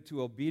committed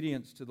to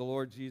obedience to the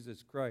Lord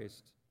Jesus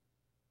Christ.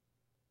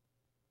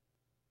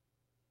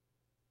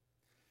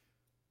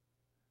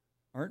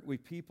 Aren't we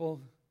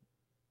people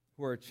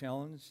who are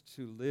challenged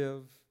to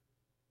live,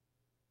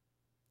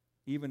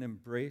 even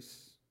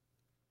embrace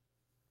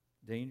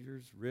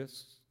dangers,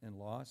 risks, and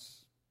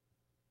loss?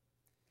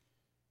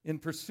 In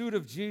pursuit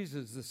of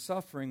Jesus, the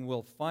suffering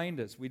will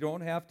find us. We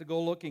don't have to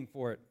go looking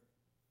for it.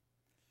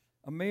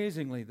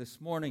 Amazingly,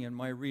 this morning in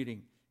my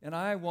reading, and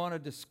I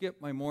wanted to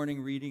skip my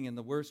morning reading in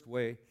the worst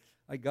way.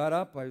 I got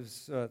up, I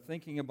was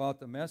thinking about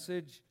the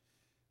message.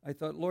 I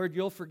thought, Lord,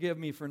 you'll forgive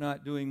me for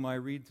not doing my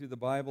read through the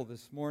Bible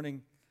this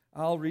morning.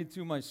 I'll read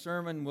through my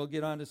sermon, we'll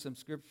get on to some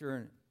scripture.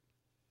 And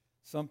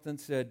something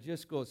said,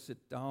 just go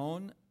sit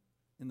down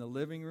in the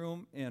living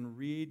room and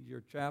read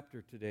your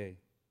chapter today.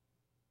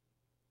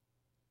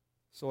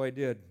 So I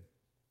did.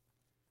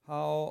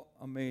 How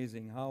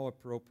amazing, how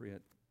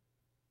appropriate.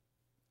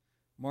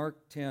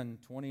 Mark 10,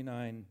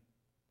 29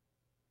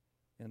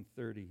 and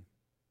 30.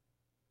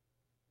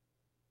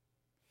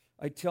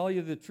 I tell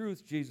you the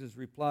truth, Jesus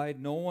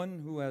replied, no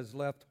one who has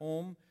left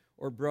home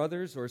or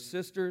brothers or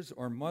sisters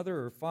or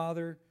mother or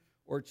father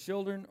or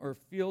children or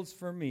fields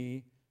for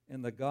me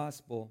in the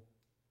gospel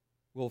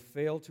will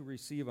fail to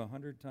receive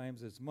 100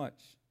 times as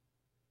much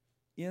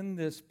in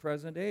this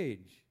present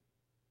age.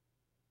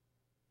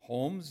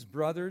 Homes,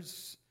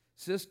 brothers,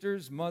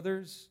 sisters,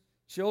 mothers,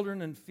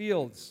 children, and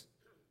fields.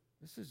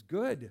 This is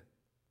good.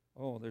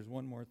 Oh, there's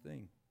one more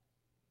thing.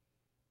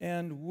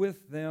 And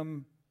with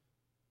them,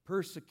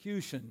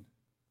 persecution.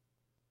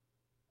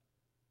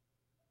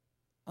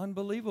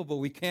 Unbelievable.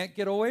 We can't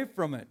get away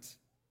from it.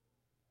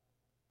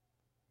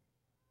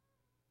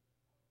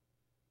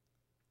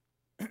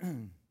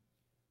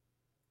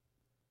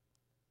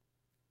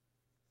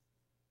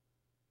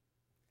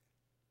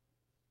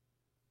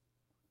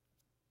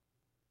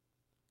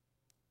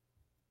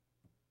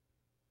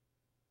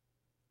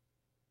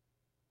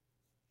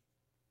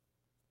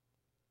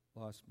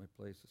 Lost my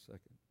place a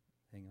second.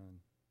 Hang on.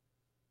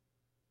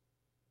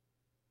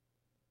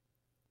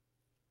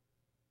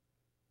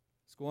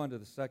 Let's go on to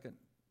the second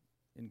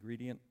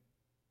ingredient.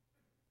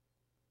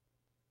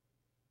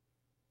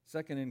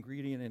 Second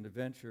ingredient in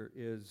adventure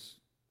is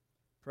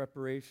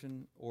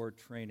preparation or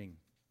training.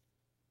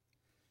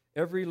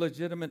 Every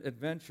legitimate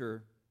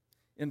adventure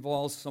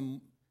involves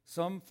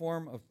some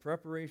form of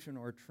preparation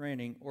or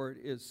training, or it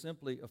is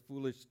simply a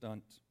foolish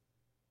stunt.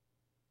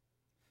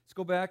 Let's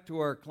go back to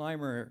our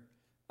climber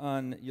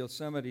on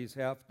Yosemite's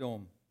Half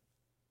Dome.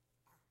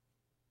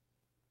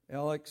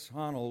 Alex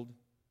Honnold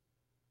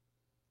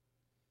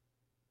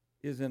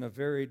is in a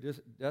very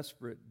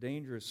desperate,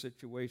 dangerous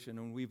situation,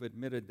 and we've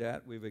admitted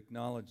that, we've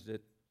acknowledged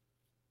it.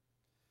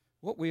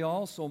 What we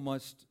also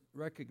must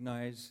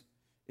recognize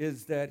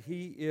is that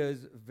he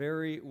is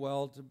very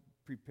well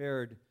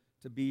prepared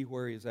to be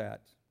where he's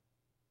at.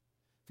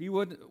 If he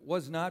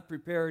was not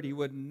prepared, he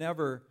would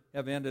never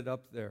have ended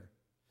up there.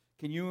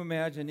 Can you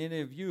imagine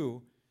any of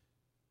you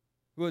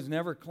who has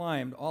never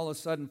climbed, all of a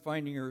sudden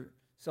finding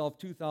herself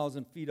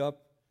 2,000 feet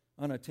up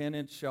on a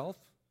 10-inch shelf?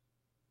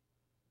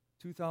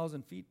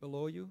 2,000 feet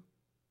below you?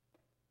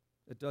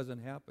 It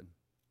doesn't happen.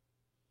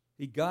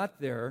 He got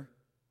there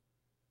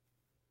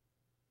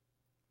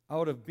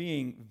out of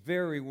being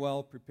very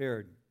well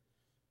prepared,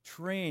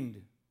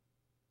 trained,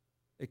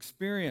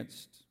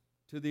 experienced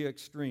to the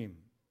extreme.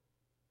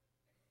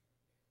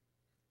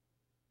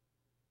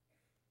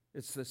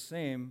 It's the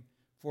same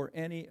for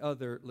any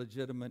other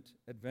legitimate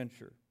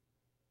adventure,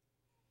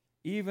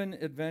 even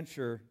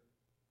adventure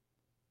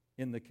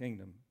in the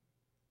kingdom.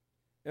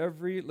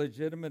 Every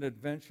legitimate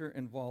adventure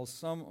involves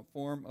some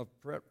form of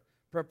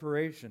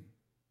preparation,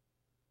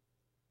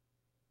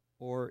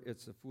 or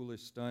it's a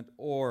foolish stunt,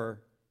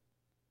 or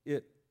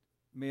it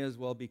may as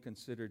well be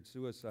considered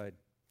suicide.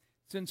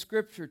 It's in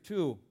Scripture,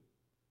 too,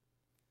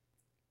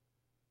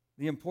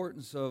 the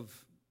importance of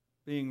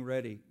being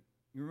ready.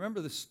 You remember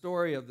the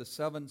story of the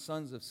 7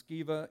 sons of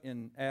Sceva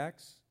in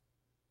Acts?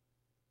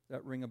 Does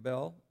that ring a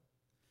bell?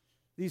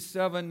 These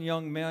 7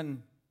 young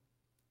men,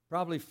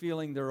 probably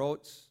feeling their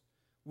oats,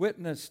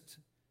 witnessed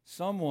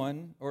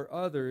someone or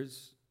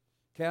others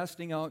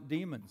casting out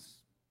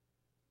demons.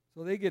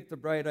 So they get the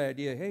bright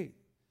idea, hey,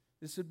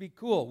 this would be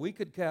cool. We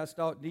could cast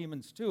out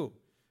demons too.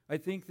 I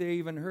think they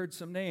even heard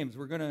some names.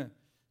 We're going to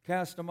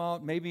cast them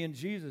out maybe in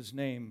Jesus'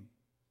 name.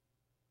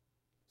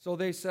 So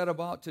they set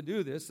about to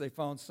do this. They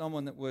found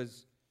someone that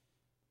was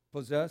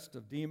possessed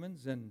of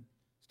demons and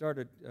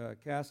started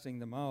casting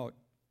them out.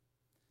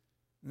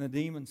 And the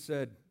demon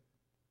said,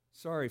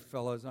 sorry,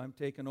 fellas, I'm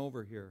taking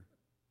over here.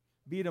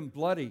 Beat him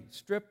bloody,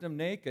 stripped him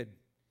naked,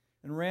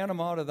 and ran him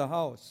out of the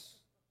house.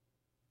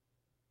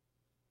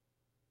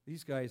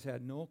 These guys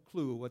had no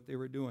clue what they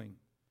were doing.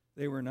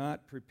 They were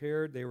not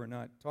prepared. They were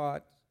not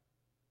taught.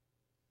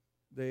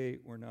 They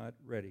were not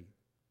ready.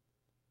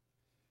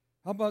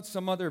 How about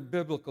some other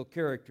biblical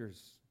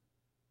characters?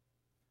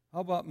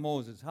 How about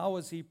Moses? How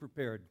was he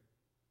prepared?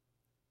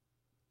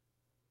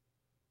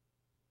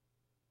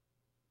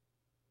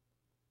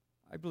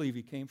 I believe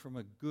he came from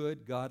a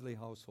good, godly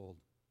household.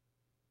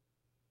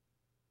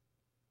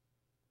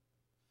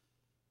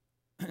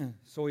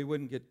 So he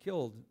wouldn't get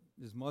killed.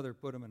 His mother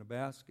put him in a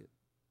basket,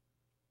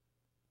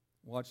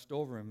 watched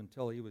over him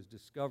until he was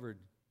discovered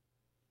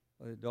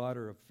by the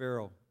daughter of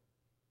Pharaoh.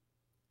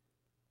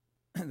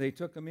 They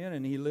took him in,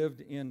 and he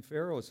lived in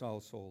Pharaoh's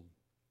household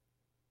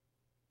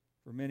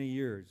for many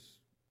years.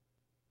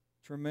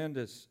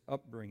 Tremendous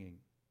upbringing.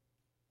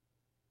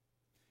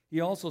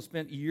 He also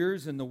spent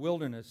years in the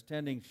wilderness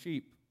tending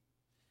sheep.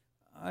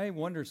 I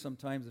wonder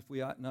sometimes if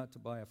we ought not to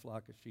buy a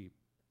flock of sheep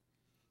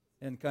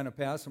and kind of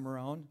pass them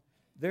around.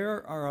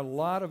 There are a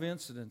lot of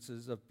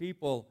incidences of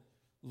people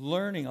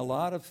learning a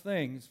lot of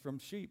things from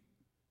sheep.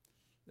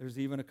 There's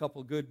even a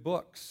couple good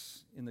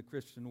books in the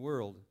Christian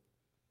world.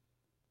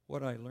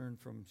 What I learned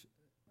from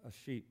a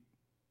sheep.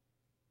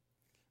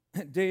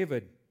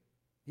 David,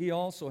 he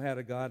also had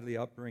a godly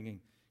upbringing.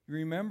 You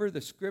remember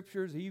the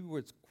scriptures he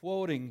was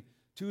quoting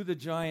to the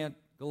giant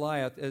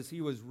Goliath as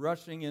he was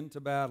rushing into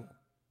battle.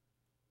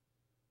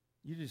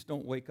 You just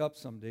don't wake up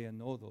someday and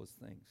know those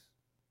things.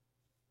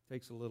 It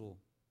takes a little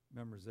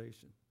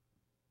memorization.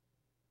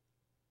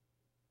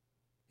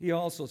 He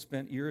also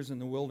spent years in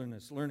the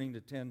wilderness learning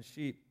to tend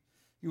sheep.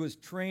 He was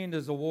trained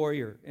as a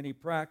warrior, and he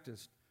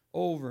practiced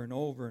over and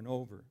over and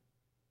over.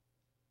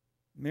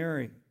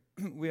 Mary,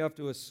 we have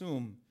to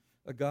assume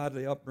a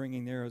godly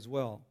upbringing there as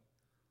well.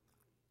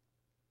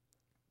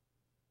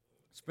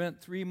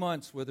 Spent 3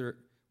 months with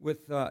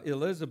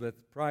Elizabeth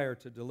prior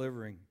to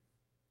delivering.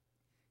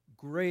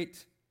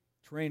 Great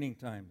training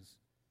times.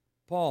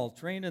 Paul,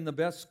 trained in the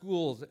best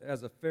schools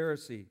as a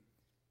Pharisee.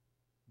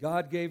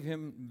 God gave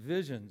him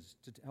visions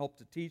to help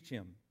to teach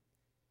him.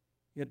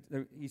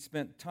 He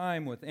spent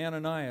time with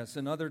Ananias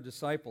and other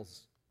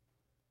disciples.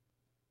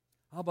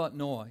 How about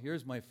Noah?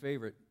 Here's my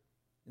favorite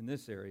in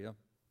this area.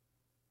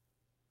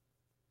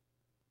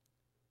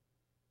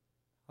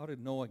 How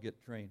did Noah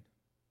get trained?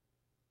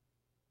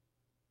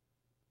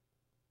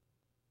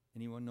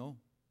 Anyone know?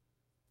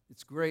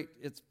 It's great.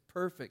 It's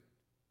perfect.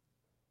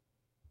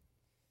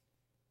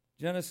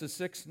 Genesis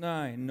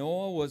 6:9.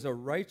 Noah was a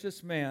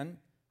righteous man.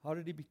 How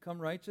did he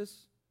become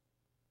righteous?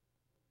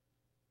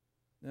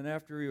 Then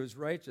after he was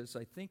righteous,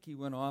 I think he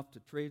went off to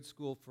trade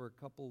school for a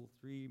couple,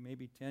 3,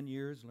 maybe 10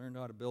 years, learned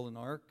how to build an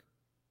ark.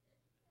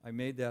 I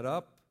made that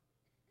up.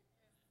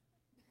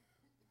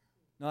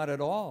 Not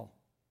at all.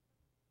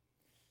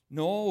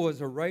 Noah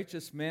was a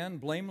righteous man,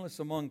 blameless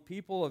among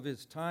people of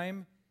his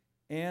time,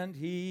 and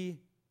he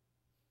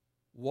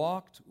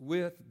walked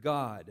with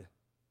God.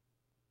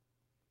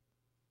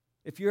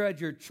 If you had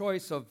your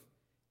choice of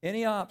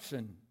any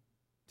option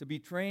to be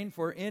trained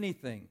for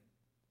anything,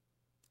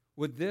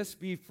 would this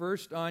be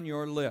first on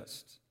your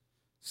list?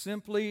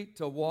 Simply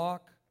to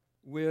walk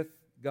with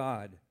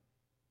God.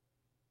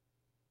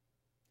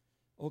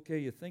 Okay,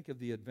 you think of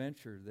the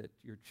adventure that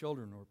your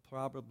children will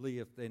probably,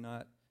 if they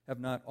have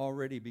not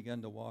already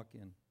begun to walk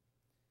in.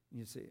 And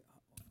you say,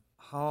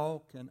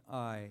 how can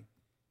I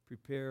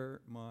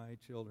prepare my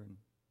children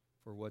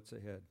for what's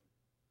ahead?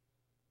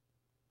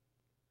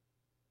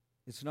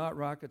 It's not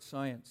rocket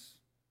science.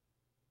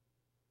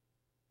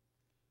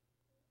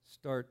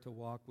 Start to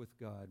walk with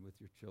God with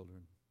your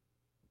children.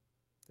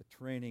 The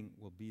training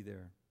will be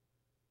there.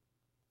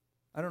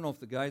 I don't know if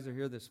the guys are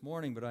here this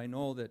morning, but I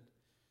know that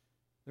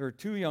there are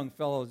two young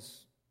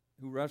fellows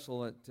who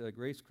wrestle at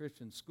Grace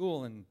Christian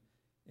School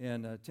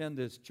and attend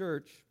this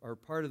church, are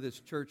part of this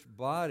church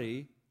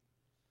body,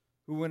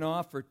 who went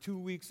off for 2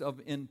 weeks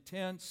of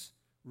intense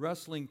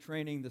wrestling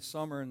training this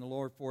summer in the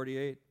lower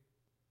 48.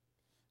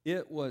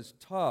 It was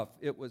tough.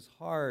 It was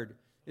hard.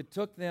 It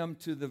took them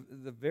to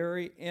the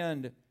very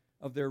end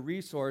of their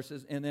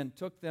resources and then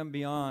took them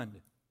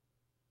beyond.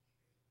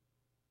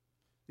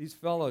 These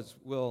fellows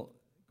will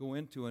go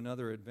into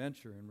another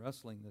adventure in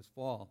wrestling this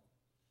fall,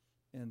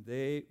 and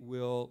they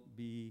will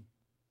be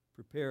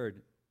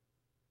prepared.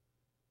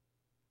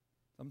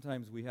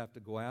 Sometimes we have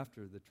to go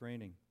after the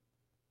training.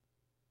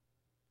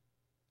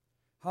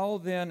 How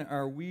then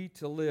are we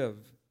to live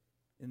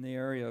in the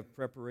area of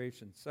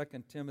preparation?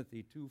 2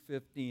 Timothy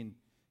 2:15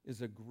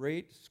 is a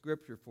great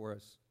scripture for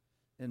us.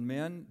 And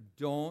men,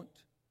 don't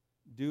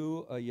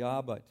do a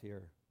yabat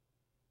here.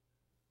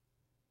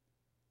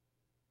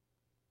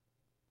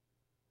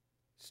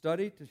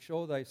 Study to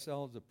show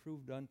thyself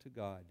approved unto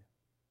God,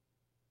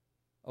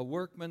 a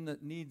workman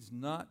that needs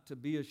not to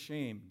be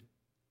ashamed,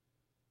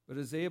 but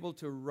is able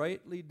to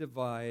rightly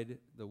divide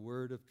the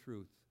word of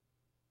truth.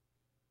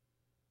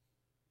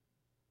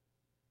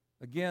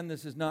 Again,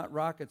 this is not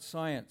rocket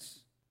science.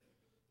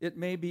 It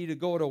may be to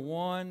go to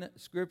one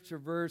scripture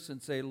verse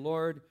and say,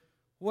 Lord,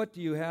 what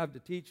do you have to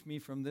teach me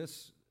from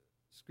this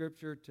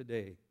scripture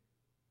today?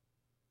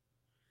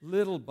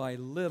 Little by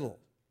little,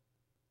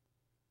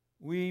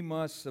 we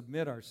must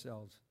submit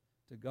ourselves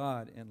to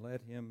God and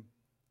let Him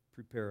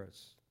prepare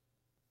us.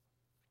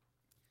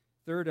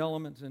 Third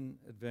element in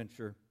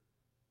adventure,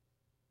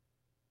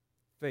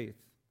 faith.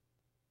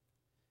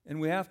 And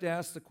we have to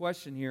ask the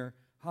question here,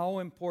 how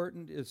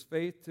important is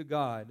faith to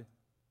God?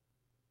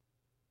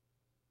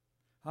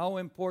 How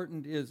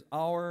important is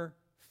our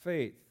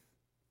faith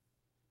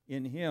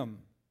in Him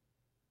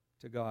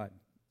to God?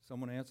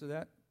 Someone answer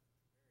that?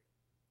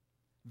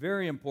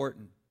 Very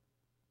important.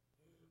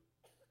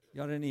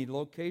 Got any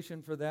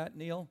location for that,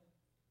 Neil?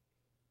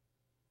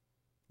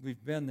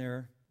 We've been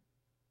there.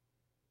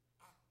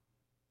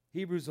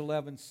 Hebrews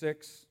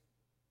 11:6.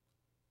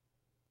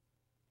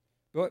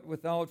 But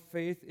without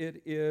faith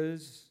it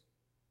is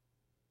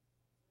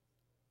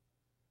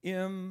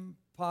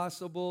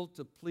impossible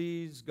to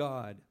please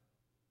God.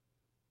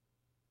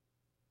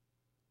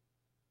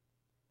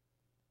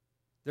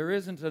 There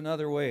isn't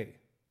another way.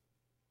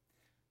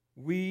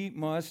 We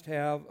must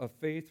have a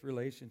faith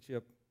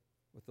relationship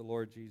with the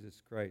Lord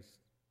Jesus Christ.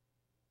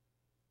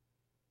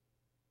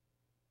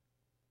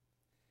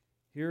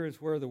 Here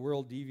is where the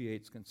world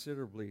deviates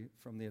considerably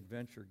from the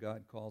adventure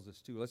God calls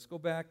us to. Let's go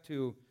back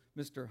to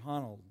Mr.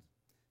 Honnold,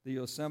 the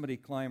Yosemite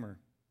climber.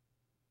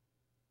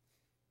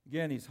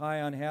 Again, he's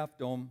high on Half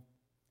Dome,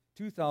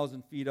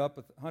 2,000 feet up,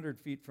 100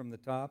 feet from the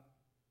top.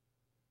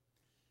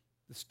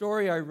 The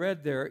story I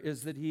read there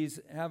is that he's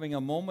having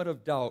a moment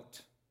of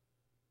doubt,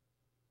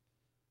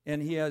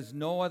 and he has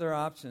no other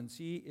options.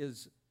 He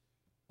is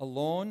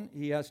alone.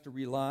 He has to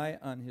rely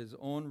on his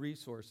own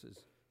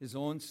resources, his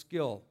own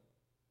skill,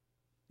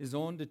 his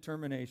own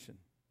determination,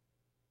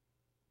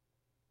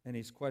 and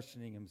he's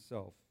questioning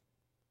himself.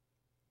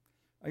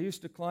 I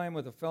used to climb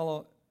with a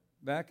fellow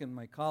back in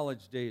my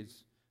college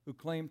days who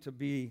claimed to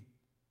be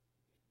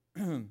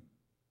an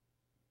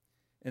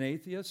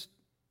atheist,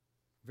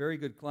 very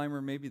good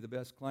climber, maybe the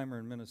best climber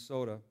in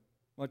Minnesota,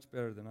 much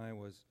better than I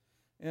was.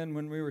 And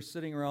when we were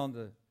sitting around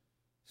the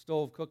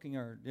stove cooking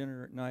our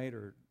dinner at night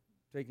or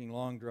taking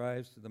long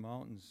drives to the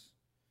mountains,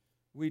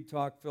 we'd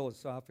talk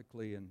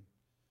philosophically, and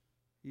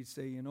he'd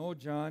say, you know,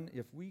 John,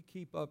 if we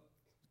keep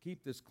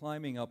this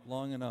climbing up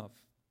long enough,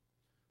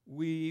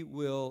 we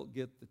will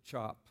get the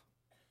chop.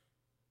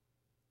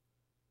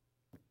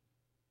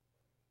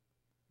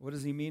 What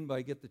does he mean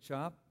by get the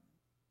chop?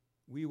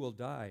 We will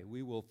die.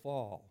 We will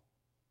fall.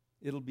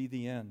 It'll be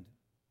the end.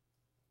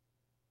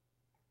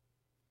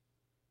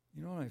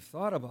 You know, I've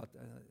thought about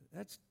that.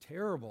 That's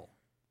terrible.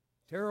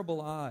 Terrible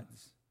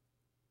odds.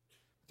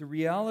 The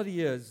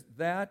reality is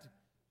that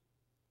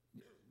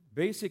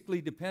basically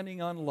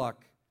depending on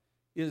luck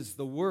is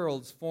the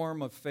world's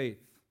form of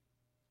faith.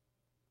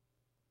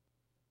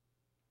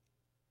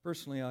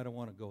 Personally, I don't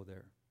want to go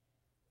there.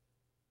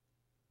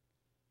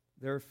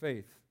 Their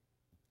faith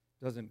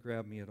doesn't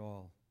grab me at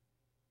all.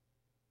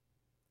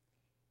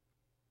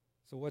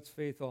 So what's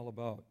faith all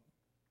about?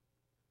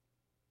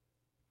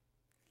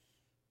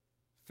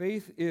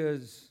 Faith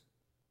is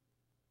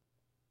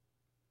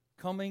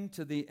coming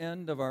to the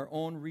end of our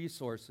own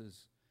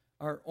resources,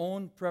 our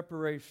own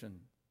preparation,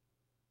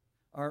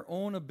 our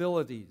own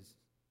abilities,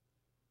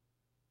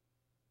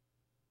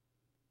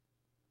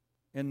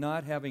 and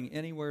not having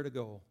anywhere to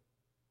go.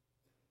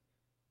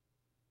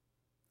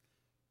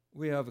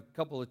 We have a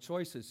couple of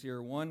choices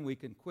here. One, we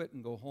can quit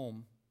and go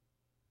home.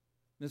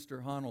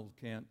 Mr. Honnold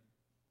can't.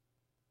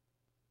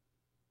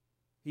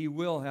 He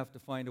will have to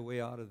find a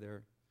way out of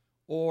there.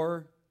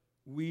 Or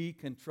we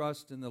can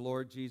trust in the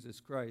Lord Jesus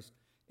Christ.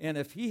 And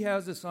if He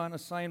has us on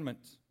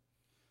assignment,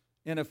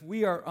 and if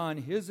we are on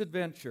His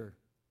adventure,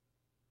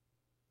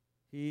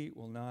 He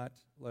will not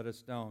let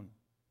us down.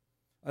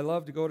 I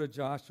love to go to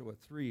Joshua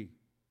 3,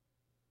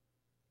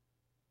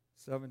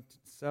 7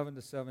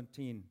 to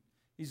 17.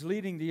 He's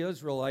leading the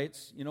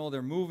Israelites. You know,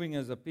 they're moving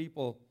as a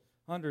people,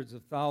 hundreds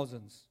of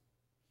thousands.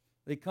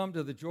 They come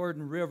to the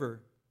Jordan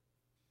River,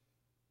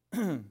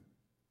 and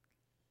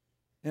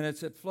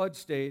it's at flood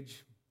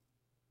stage.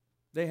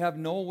 They have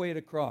no way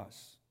to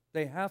cross.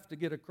 They have to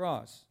get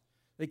across.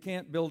 They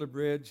can't build a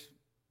bridge.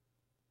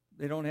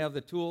 They don't have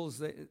the tools.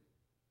 They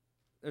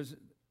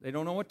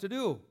don't know what to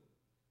do.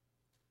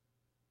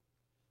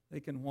 They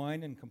can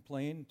whine and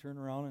complain and turn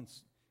around and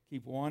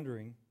keep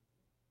wandering.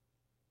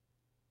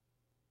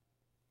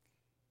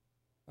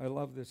 I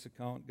love this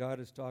account. God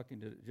is talking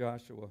to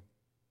Joshua. It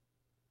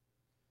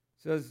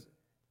says,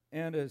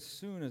 and as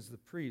soon as the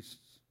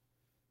priests,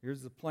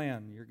 here's the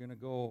plan. You're going to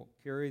go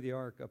carry the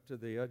ark up to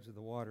the edge of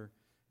the water.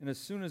 And as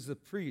soon as the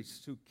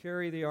priests who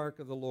carry the ark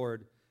of the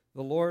Lord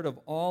of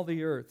all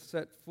the earth,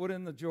 set foot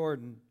in the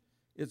Jordan,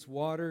 its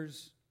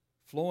waters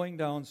flowing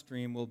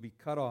downstream will be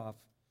cut off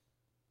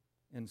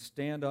and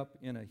stand up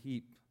in a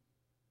heap.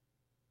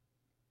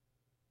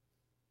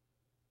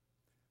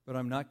 But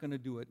I'm not going to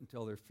do it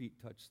until their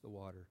feet touch the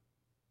water.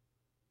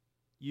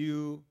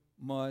 You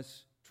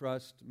must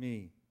trust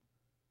me.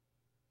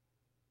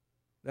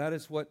 That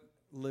is what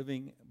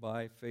living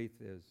by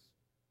faith is.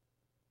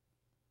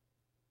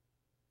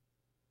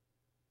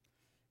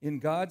 In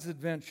God's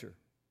adventure,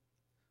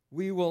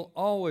 we will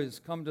always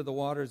come to the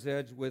water's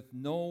edge with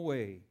no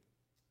way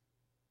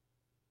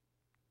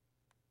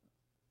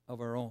of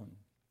our own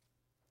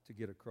to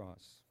get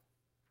across.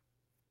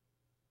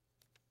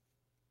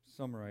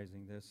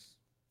 Summarizing this,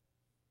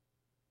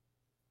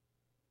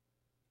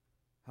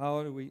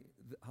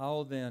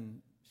 how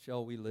then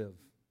shall we live?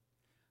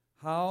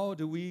 How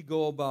do we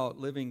go about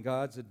living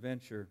God's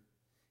adventure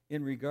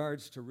in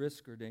regards to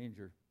risk or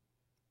danger?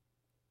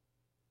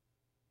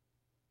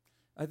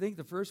 I think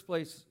the first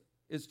place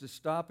is to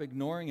stop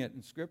ignoring it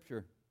in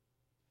Scripture.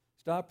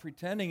 Stop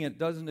pretending it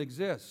doesn't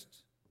exist.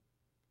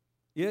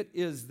 It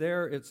is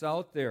there. It's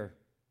out there.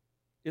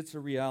 It's a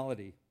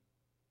reality.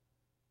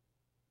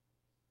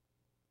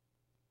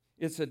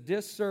 It's a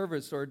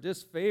disservice or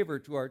disfavor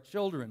to our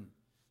children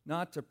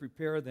not to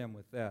prepare them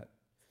with that.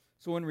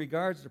 So in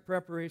regards to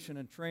preparation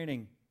and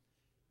training,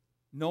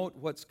 note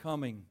what's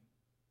coming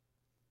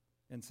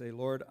and say,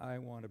 Lord, I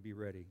want to be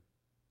ready.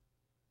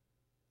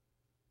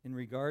 In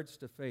regards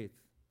to faith,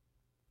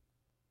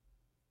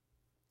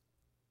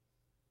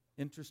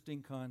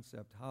 interesting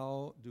concept.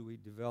 How do we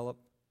develop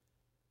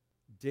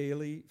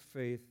daily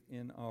faith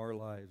in our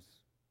lives?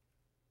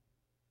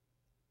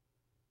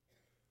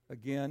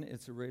 Again,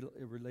 it's a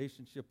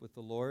relationship with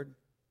the Lord.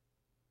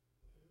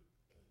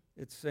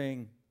 It's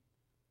saying,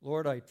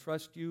 Lord, I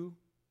trust you.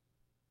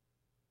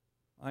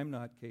 I'm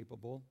not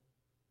capable.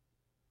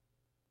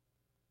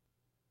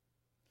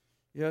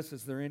 Yes,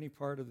 is there any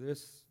part of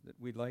this that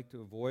we'd like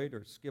to avoid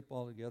or skip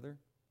altogether?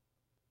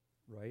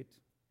 Right.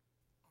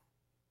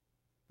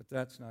 But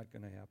that's not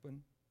going to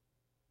happen.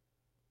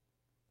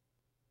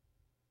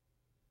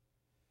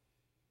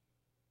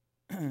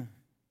 I'd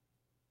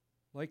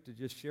like to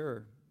just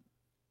share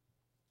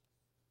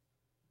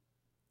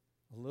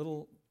a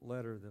little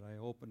letter that I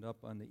opened up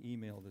on the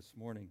email this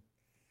morning.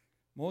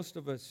 Most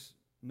of us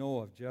know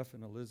of Jeff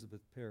and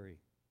Elizabeth Perry.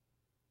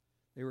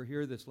 They were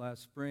here this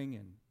last spring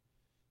and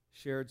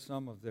shared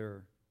some of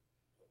their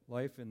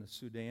life in the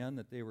Sudan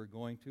that they were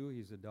going to.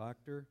 He's a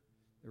doctor.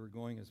 They were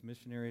going as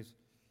missionaries.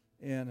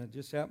 And I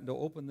just happened to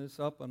open this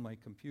up on my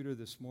computer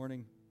this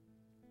morning.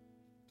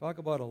 Talk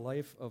about a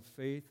life of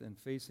faith and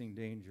facing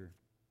danger.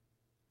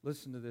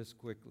 Listen to this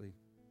quickly.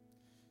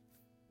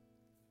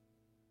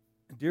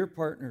 Dear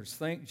partners,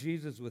 thank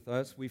Jesus with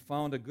us. We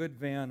found a good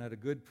van at a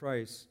good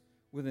price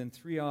within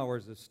 3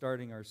 hours of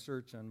starting our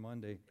search on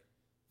Monday.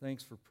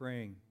 Thanks for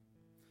praying.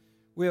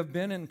 We have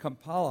been in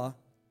Kampala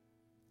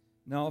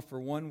now for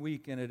 1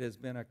 week, and it has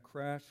been a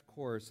crash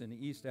course in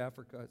East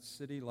Africa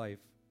City Life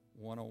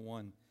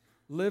 101.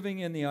 Living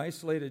in the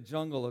isolated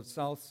jungle of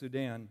South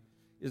Sudan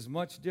is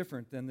much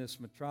different than this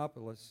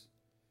metropolis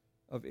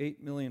of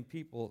 8 million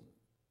people,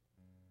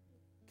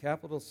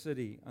 capital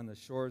city on the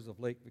shores of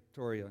Lake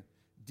Victoria,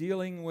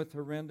 dealing with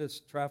horrendous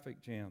traffic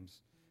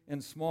jams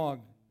and smog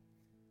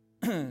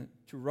to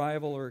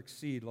rival or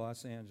exceed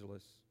Los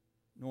Angeles.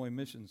 No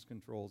emissions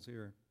controls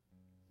here.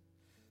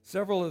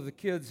 Several of the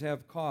kids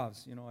have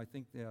coughs. You know, I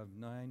think they have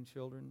 9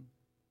 children,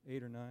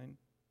 8 or 9.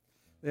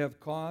 They have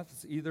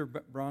coughs, either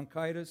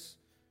bronchitis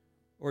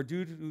or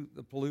due to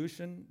the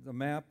pollution. The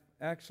map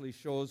actually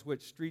shows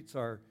which streets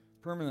are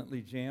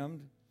permanently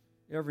jammed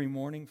every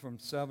morning from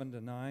 7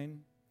 to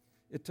 9.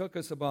 It took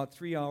us about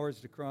 3 hours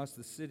to cross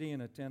the city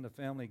and attend a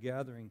family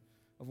gathering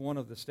of one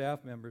of the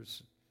staff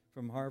members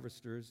from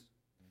Harvesters.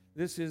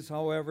 This is,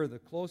 however, the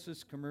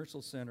closest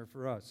commercial center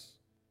for us,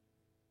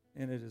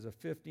 and it is a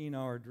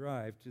 15-hour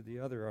drive to the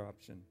other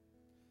option.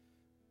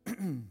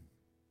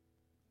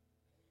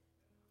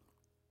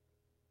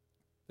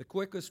 The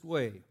quickest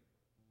way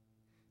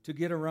to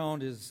get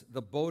around is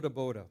the boda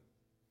boda,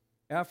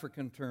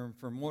 African term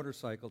for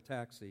motorcycle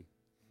taxi.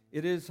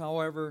 It is,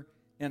 however,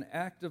 an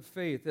act of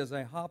faith as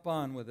I hop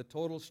on with a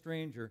total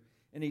stranger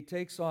and he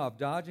takes off,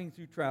 dodging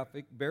through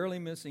traffic, barely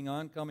missing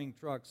oncoming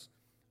trucks,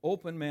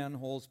 open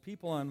manholes,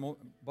 people on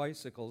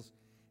bicycles,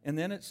 and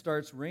then it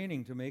starts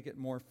raining to make it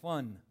more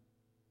fun.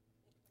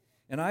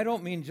 And I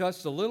don't mean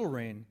just a little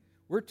rain.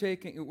 We're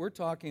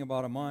talking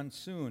about a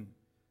monsoon.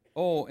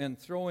 Oh, and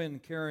throw in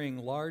carrying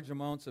large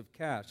amounts of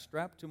cash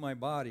strapped to my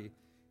body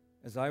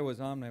as I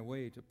was on my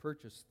way to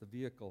purchase the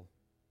vehicle.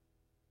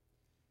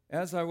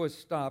 As I was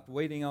stopped,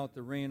 waiting out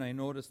the rain, I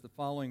noticed the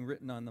following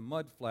written on the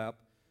mud flap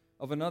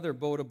of another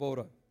boda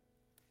boda.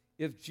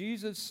 If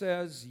Jesus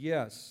says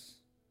yes,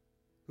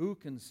 who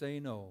can say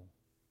no?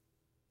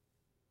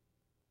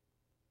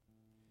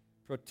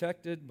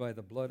 Protected by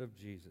the blood of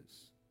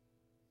Jesus.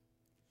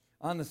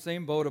 On the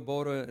same boda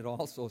boda, it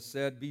also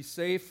said, be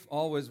safe,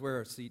 always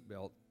wear a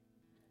seatbelt.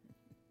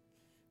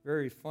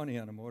 Very funny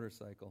on a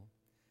motorcycle.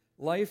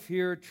 Life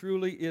here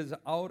truly is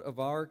out of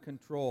our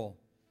control,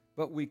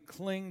 but we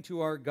cling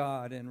to our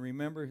God and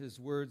remember his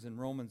words in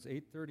Romans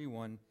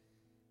 8:31,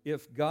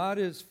 if God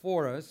is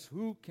for us,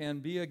 who can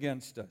be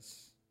against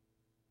us?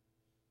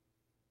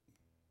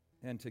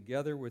 And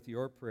together with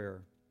your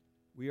prayer,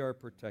 we are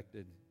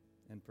protected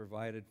and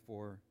provided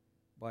for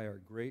by our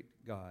great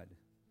God.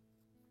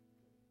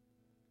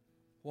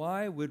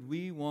 Why would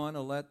we want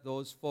to let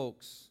those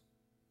folks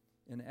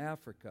in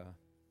Africa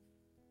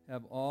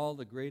have all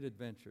the great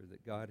adventure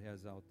that God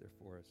has out there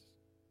for us?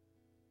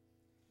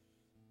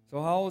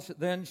 So how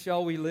then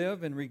shall we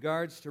live in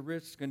regards to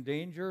risk and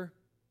danger?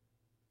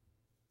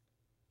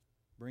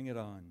 Bring it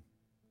on.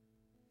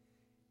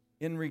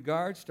 In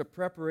regards to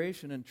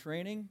preparation and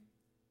training,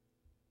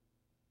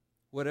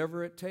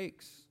 whatever it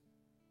takes.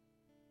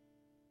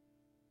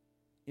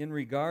 In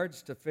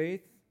regards to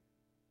faith,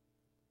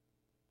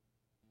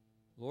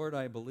 Lord,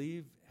 I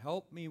believe,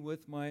 help me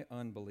with my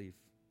unbelief.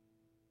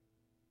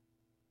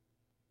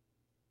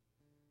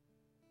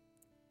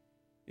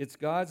 It's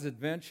God's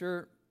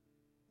adventure.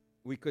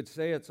 We could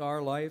say it's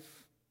our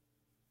life.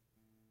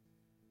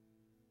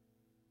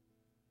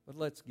 But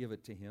let's give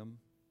it to him.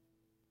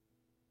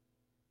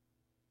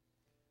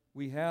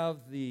 We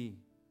have the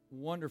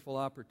wonderful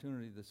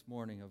opportunity this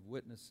morning of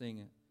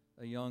witnessing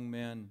a young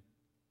man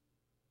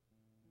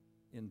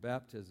in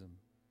baptism.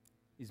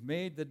 He's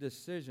made the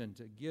decision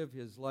to give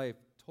his life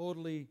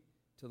totally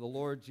to the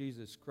Lord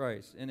Jesus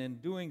Christ. And in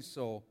doing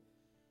so,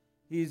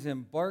 he's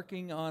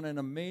embarking on an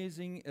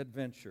amazing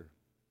adventure.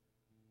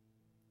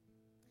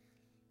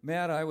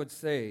 Matt, I would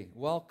say,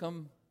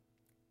 welcome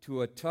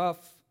to a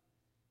tough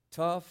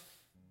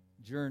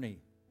journey.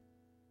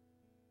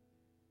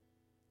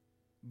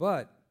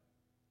 But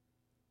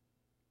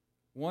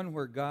one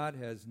where God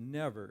has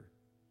never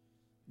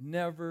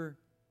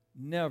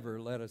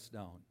let us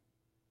down.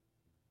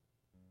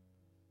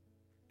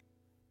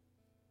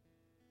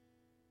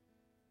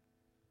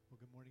 Well,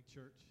 good morning,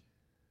 church.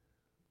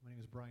 My name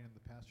is Brian. I'm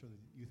the pastor of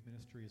the youth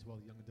ministry as well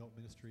as young adult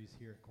ministries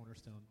here at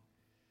Cornerstone.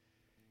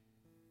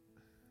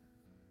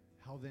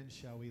 How then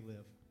shall we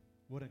live?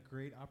 What a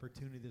great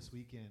opportunity this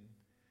weekend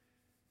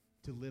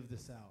to live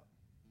this out.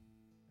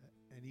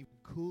 And even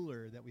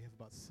cooler that we have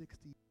about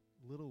 60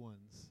 little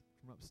ones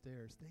from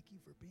upstairs. Thank you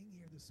for being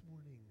here this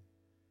morning.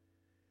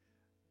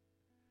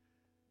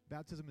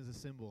 Baptism is a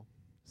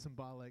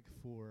symbolic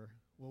for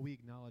what we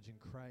acknowledge in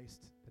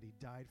Christ, that he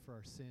died for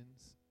our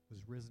sins,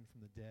 was risen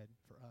from the dead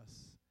for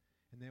us,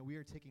 and that we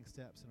are taking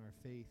steps in our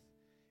faith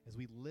as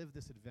we live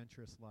this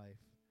adventurous life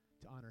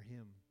to honor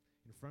him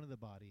in front of the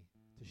body,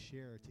 to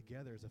share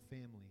together as a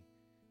family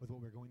with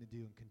what we're going to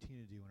do and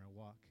continue to do in our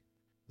walk.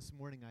 This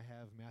morning I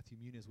have Matthew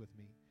Muniz with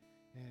me,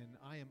 and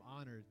I am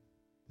honored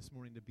this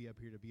morning to be up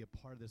here to be a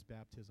part of this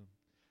baptism,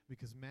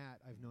 because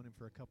Matt, I've known him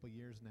for a couple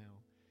years now,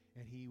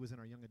 and he was in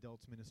our young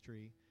adults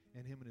ministry,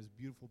 and him and his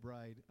beautiful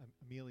bride,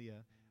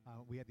 Amelia,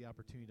 we had the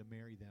opportunity to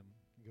marry them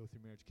and go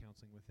through marriage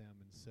counseling with them,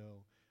 and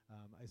so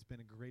it's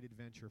been a great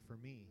adventure for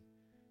me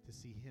to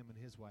see him and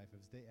his wife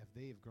as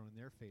they have grown in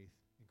their faith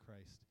in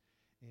Christ,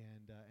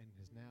 and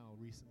has now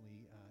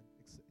recently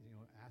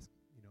asked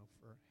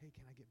for, hey,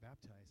 can I get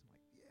baptized? I'm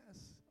like,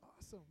 yes,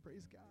 awesome,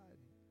 praise God.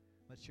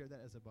 Let's share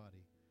that as a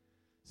body.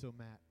 So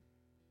Matt,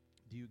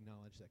 do you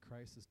acknowledge that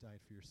Christ has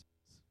died for your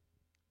sins?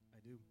 I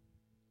do.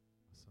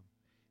 Awesome.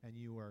 And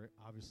you are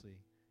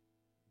obviously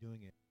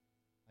doing it,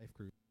 life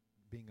group,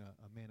 being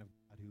a man of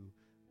God who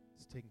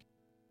is taking,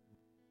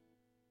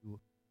 who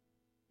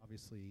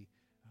obviously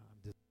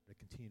desire to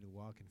continue to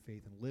walk in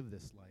faith and live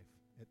this life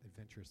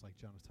adventurous like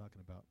John was talking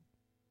about.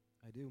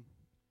 I do.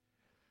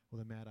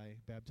 Well then, Matt, I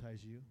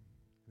baptize you in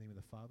the name of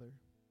the Father,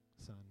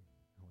 Son,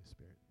 and Holy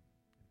Spirit.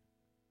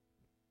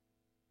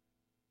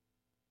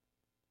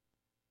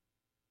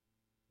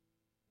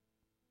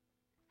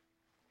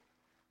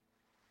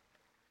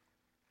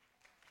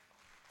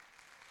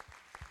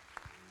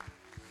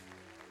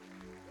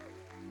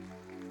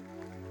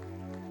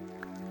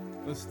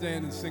 Let's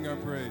stand and sing our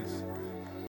praise.